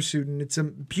insane pursuit, and it's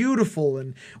beautiful,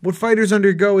 and what fighters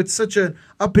undergo, it's such an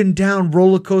up and down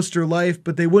roller coaster life,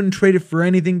 but they wouldn't trade it for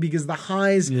anything, because the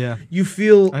highs, you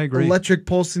feel I agree. electric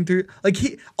pulsing through. Like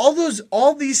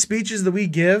all these speeches that we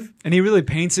give, And he really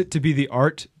paints it to be the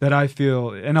art that I feel,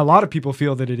 and a lot of people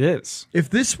feel that it is. if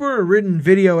this were a written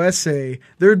video essay,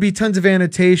 there would be tons of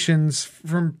annotations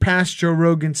from past Joe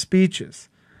Rogan speeches.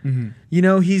 Mm-hmm. You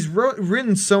know, he's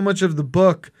written so much of the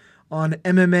book on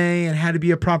MMA and how to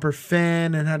be a proper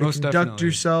fan and how to Most conduct definitely.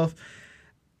 yourself.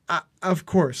 Of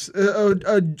course,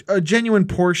 a genuine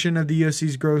portion of the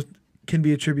UFC's growth can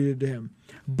be attributed to him.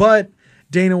 But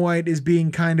Dana White is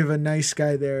being kind of a nice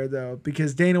guy there, though,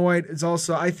 because Dana White is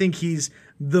also, I think he's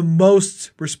the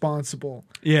most responsible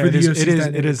Yeah, for it the is. UFC's It is. It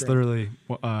dynamic is growth. literally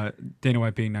Dana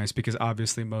White being nice, because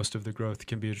obviously most of the growth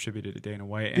can be attributed to Dana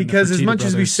White. And the Because as Fertitta much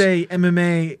as we brothers. say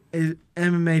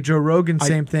MMA Joe Rogan,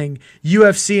 same thing,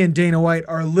 UFC and Dana White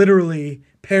are literally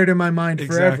paired in my mind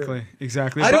forever.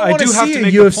 Exactly. I But don't want to do have see to a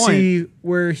make the point. UFC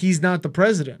where he's not the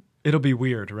president. It'll be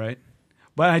weird, right?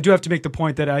 But I do have to make the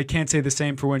point that I can't say the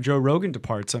same for when Joe Rogan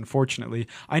departs, unfortunately.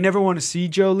 I never want to see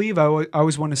Joe leave. I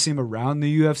always want to see him around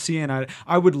the UFC, and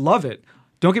I would love it.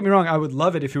 Don't get me wrong, I would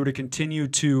love it if he were to continue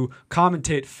to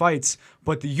commentate fights,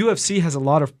 but the UFC has a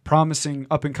lot of promising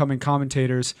up-and-coming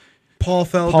commentators. Paul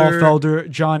Felder,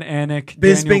 John Anik,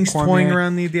 Bisping's Daniel toying Cormier.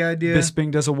 around the idea.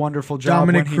 Bisping does a wonderful job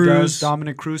Dominic when Cruz. he does.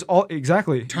 Dominic Cruz.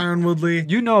 Exactly. Tyron Woodley.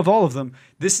 You know of all of them.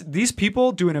 These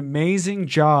people do an amazing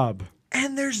job.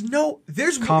 And there's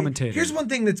Commentating. Here's one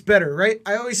thing that's better, right?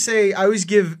 I always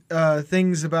give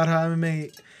things about how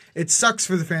MMA. It sucks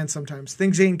for the fans sometimes.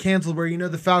 Things ain't canceled where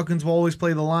the Falcons will always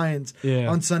play the Lions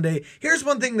on Sunday. Here's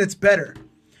one thing that's better.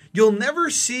 You'll never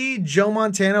see Joe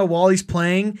Montana while he's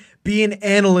playing be an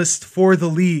analyst for the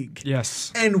league.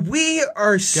 Yes. And we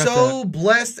are so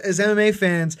blessed as MMA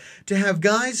fans to have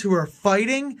guys who are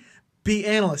fighting be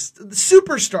analysts, the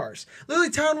superstars. Literally,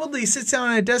 Tyron Woodley sits down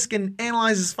at a desk and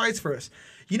analyzes fights for us.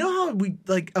 You know how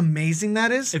amazing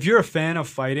that is? If you're a fan of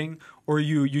fighting or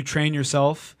you train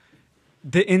yourself,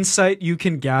 the insight you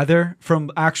can gather from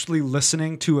actually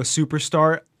listening to a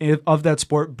superstar of that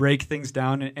sport break things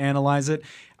down and analyze it,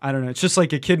 I don't know. It's just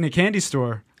like a kid in a candy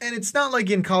store. And it's not like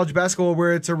in college basketball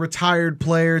where it's a retired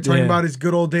player talking about his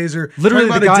good old days or literally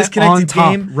talking the about guy a disconnected on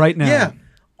top game right now. Yeah.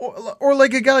 Or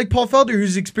like a guy like Paul Felder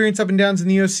who's experienced up and downs in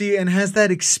the UFC and has that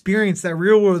experience, that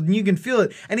real world, and you can feel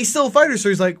it. And he's still a fighter, so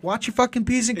he's like, watch your fucking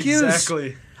P's and Q's.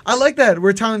 Exactly. I like that.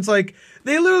 Where Tyron's like,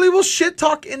 they literally will shit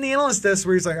talk in the analyst desk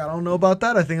where he's like, I don't know about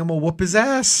that. I think I'm going to whoop his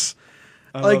ass.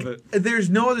 I love it.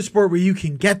 There's no other sport where you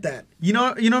can get that. You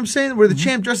know what I'm saying? Where the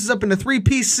champ dresses up in a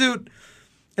 3-piece suit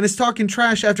and is talking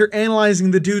trash after analyzing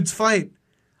the dude's fight.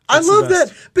 That's I love the that.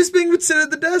 best. Bisping would sit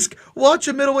at the desk, watch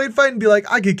a middleweight fight, and be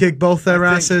like, I could kick both their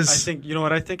asses. I think, you know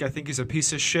what I think? I think he's a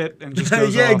piece of shit and just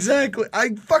goes yeah, off. exactly.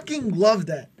 I fucking love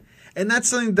that. And that's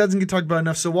something that doesn't get talked about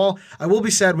enough. So while I will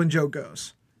be sad when Joe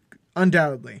goes,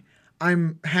 undoubtedly,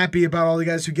 I'm happy about all the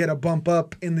guys who get a bump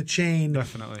up in the chain.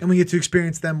 Definitely. And we get to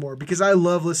experience them more because I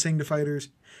love listening to fighters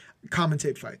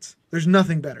commentate fights. There's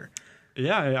nothing better.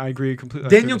 Yeah, I agree completely.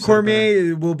 Daniel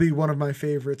Cormier will be one of my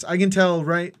favorites. I can tell,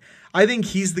 right? I think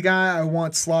he's the guy I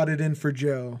want slotted in for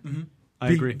Joe. Mm-hmm.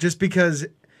 I agree. Just because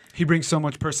he brings so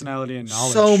much personality and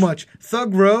knowledge. so much.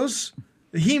 Thug Rose,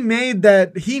 he made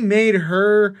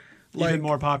her even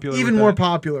more popular. Even more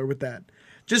popular with that.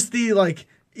 Just the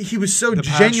he was so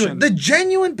genuine. passion. The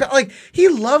genuine he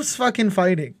loves fucking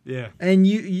fighting. Yeah. And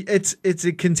it's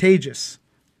contagious.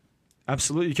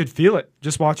 Absolutely. You could feel it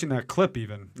just watching that clip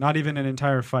even. Not even an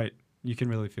entire fight. You can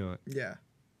really feel it. Yeah.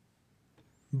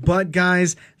 But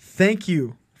guys, thank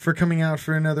you for coming out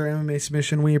for another MMA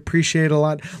submission. We appreciate it a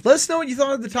lot. Let us know what you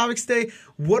thought of the topics today.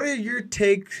 What are your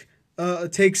takes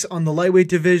on the lightweight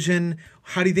division?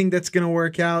 How do you think that's going to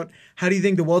work out? How do you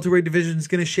think the welterweight division is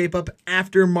going to shape up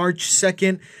after March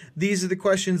 2nd? These are the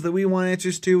questions that we want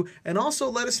answers to. And also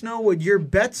let us know what your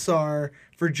bets are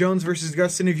for Jones versus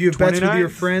Gustin. If you have bets with your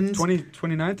friends.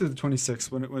 29th or the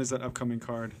 26th? When is that upcoming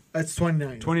card? That's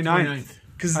 29th. 29th.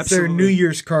 Because it's their New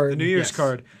Year's card. The New Year's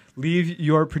card. Leave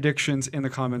your predictions in the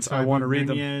comments. I want to read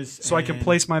them so I can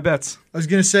place my bets. I was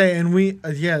going to say, and we,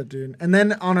 yeah, dude. And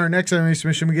then on our next MMA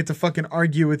submission, we get to fucking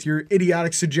argue with your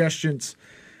idiotic suggestions.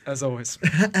 As always.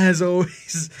 As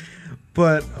always.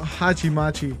 But Hachi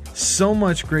Machi, so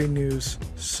much great news.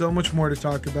 So much more to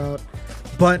talk about.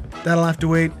 But that'll have to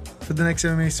wait for the next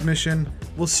MMA submission.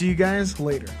 We'll see you guys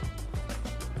later.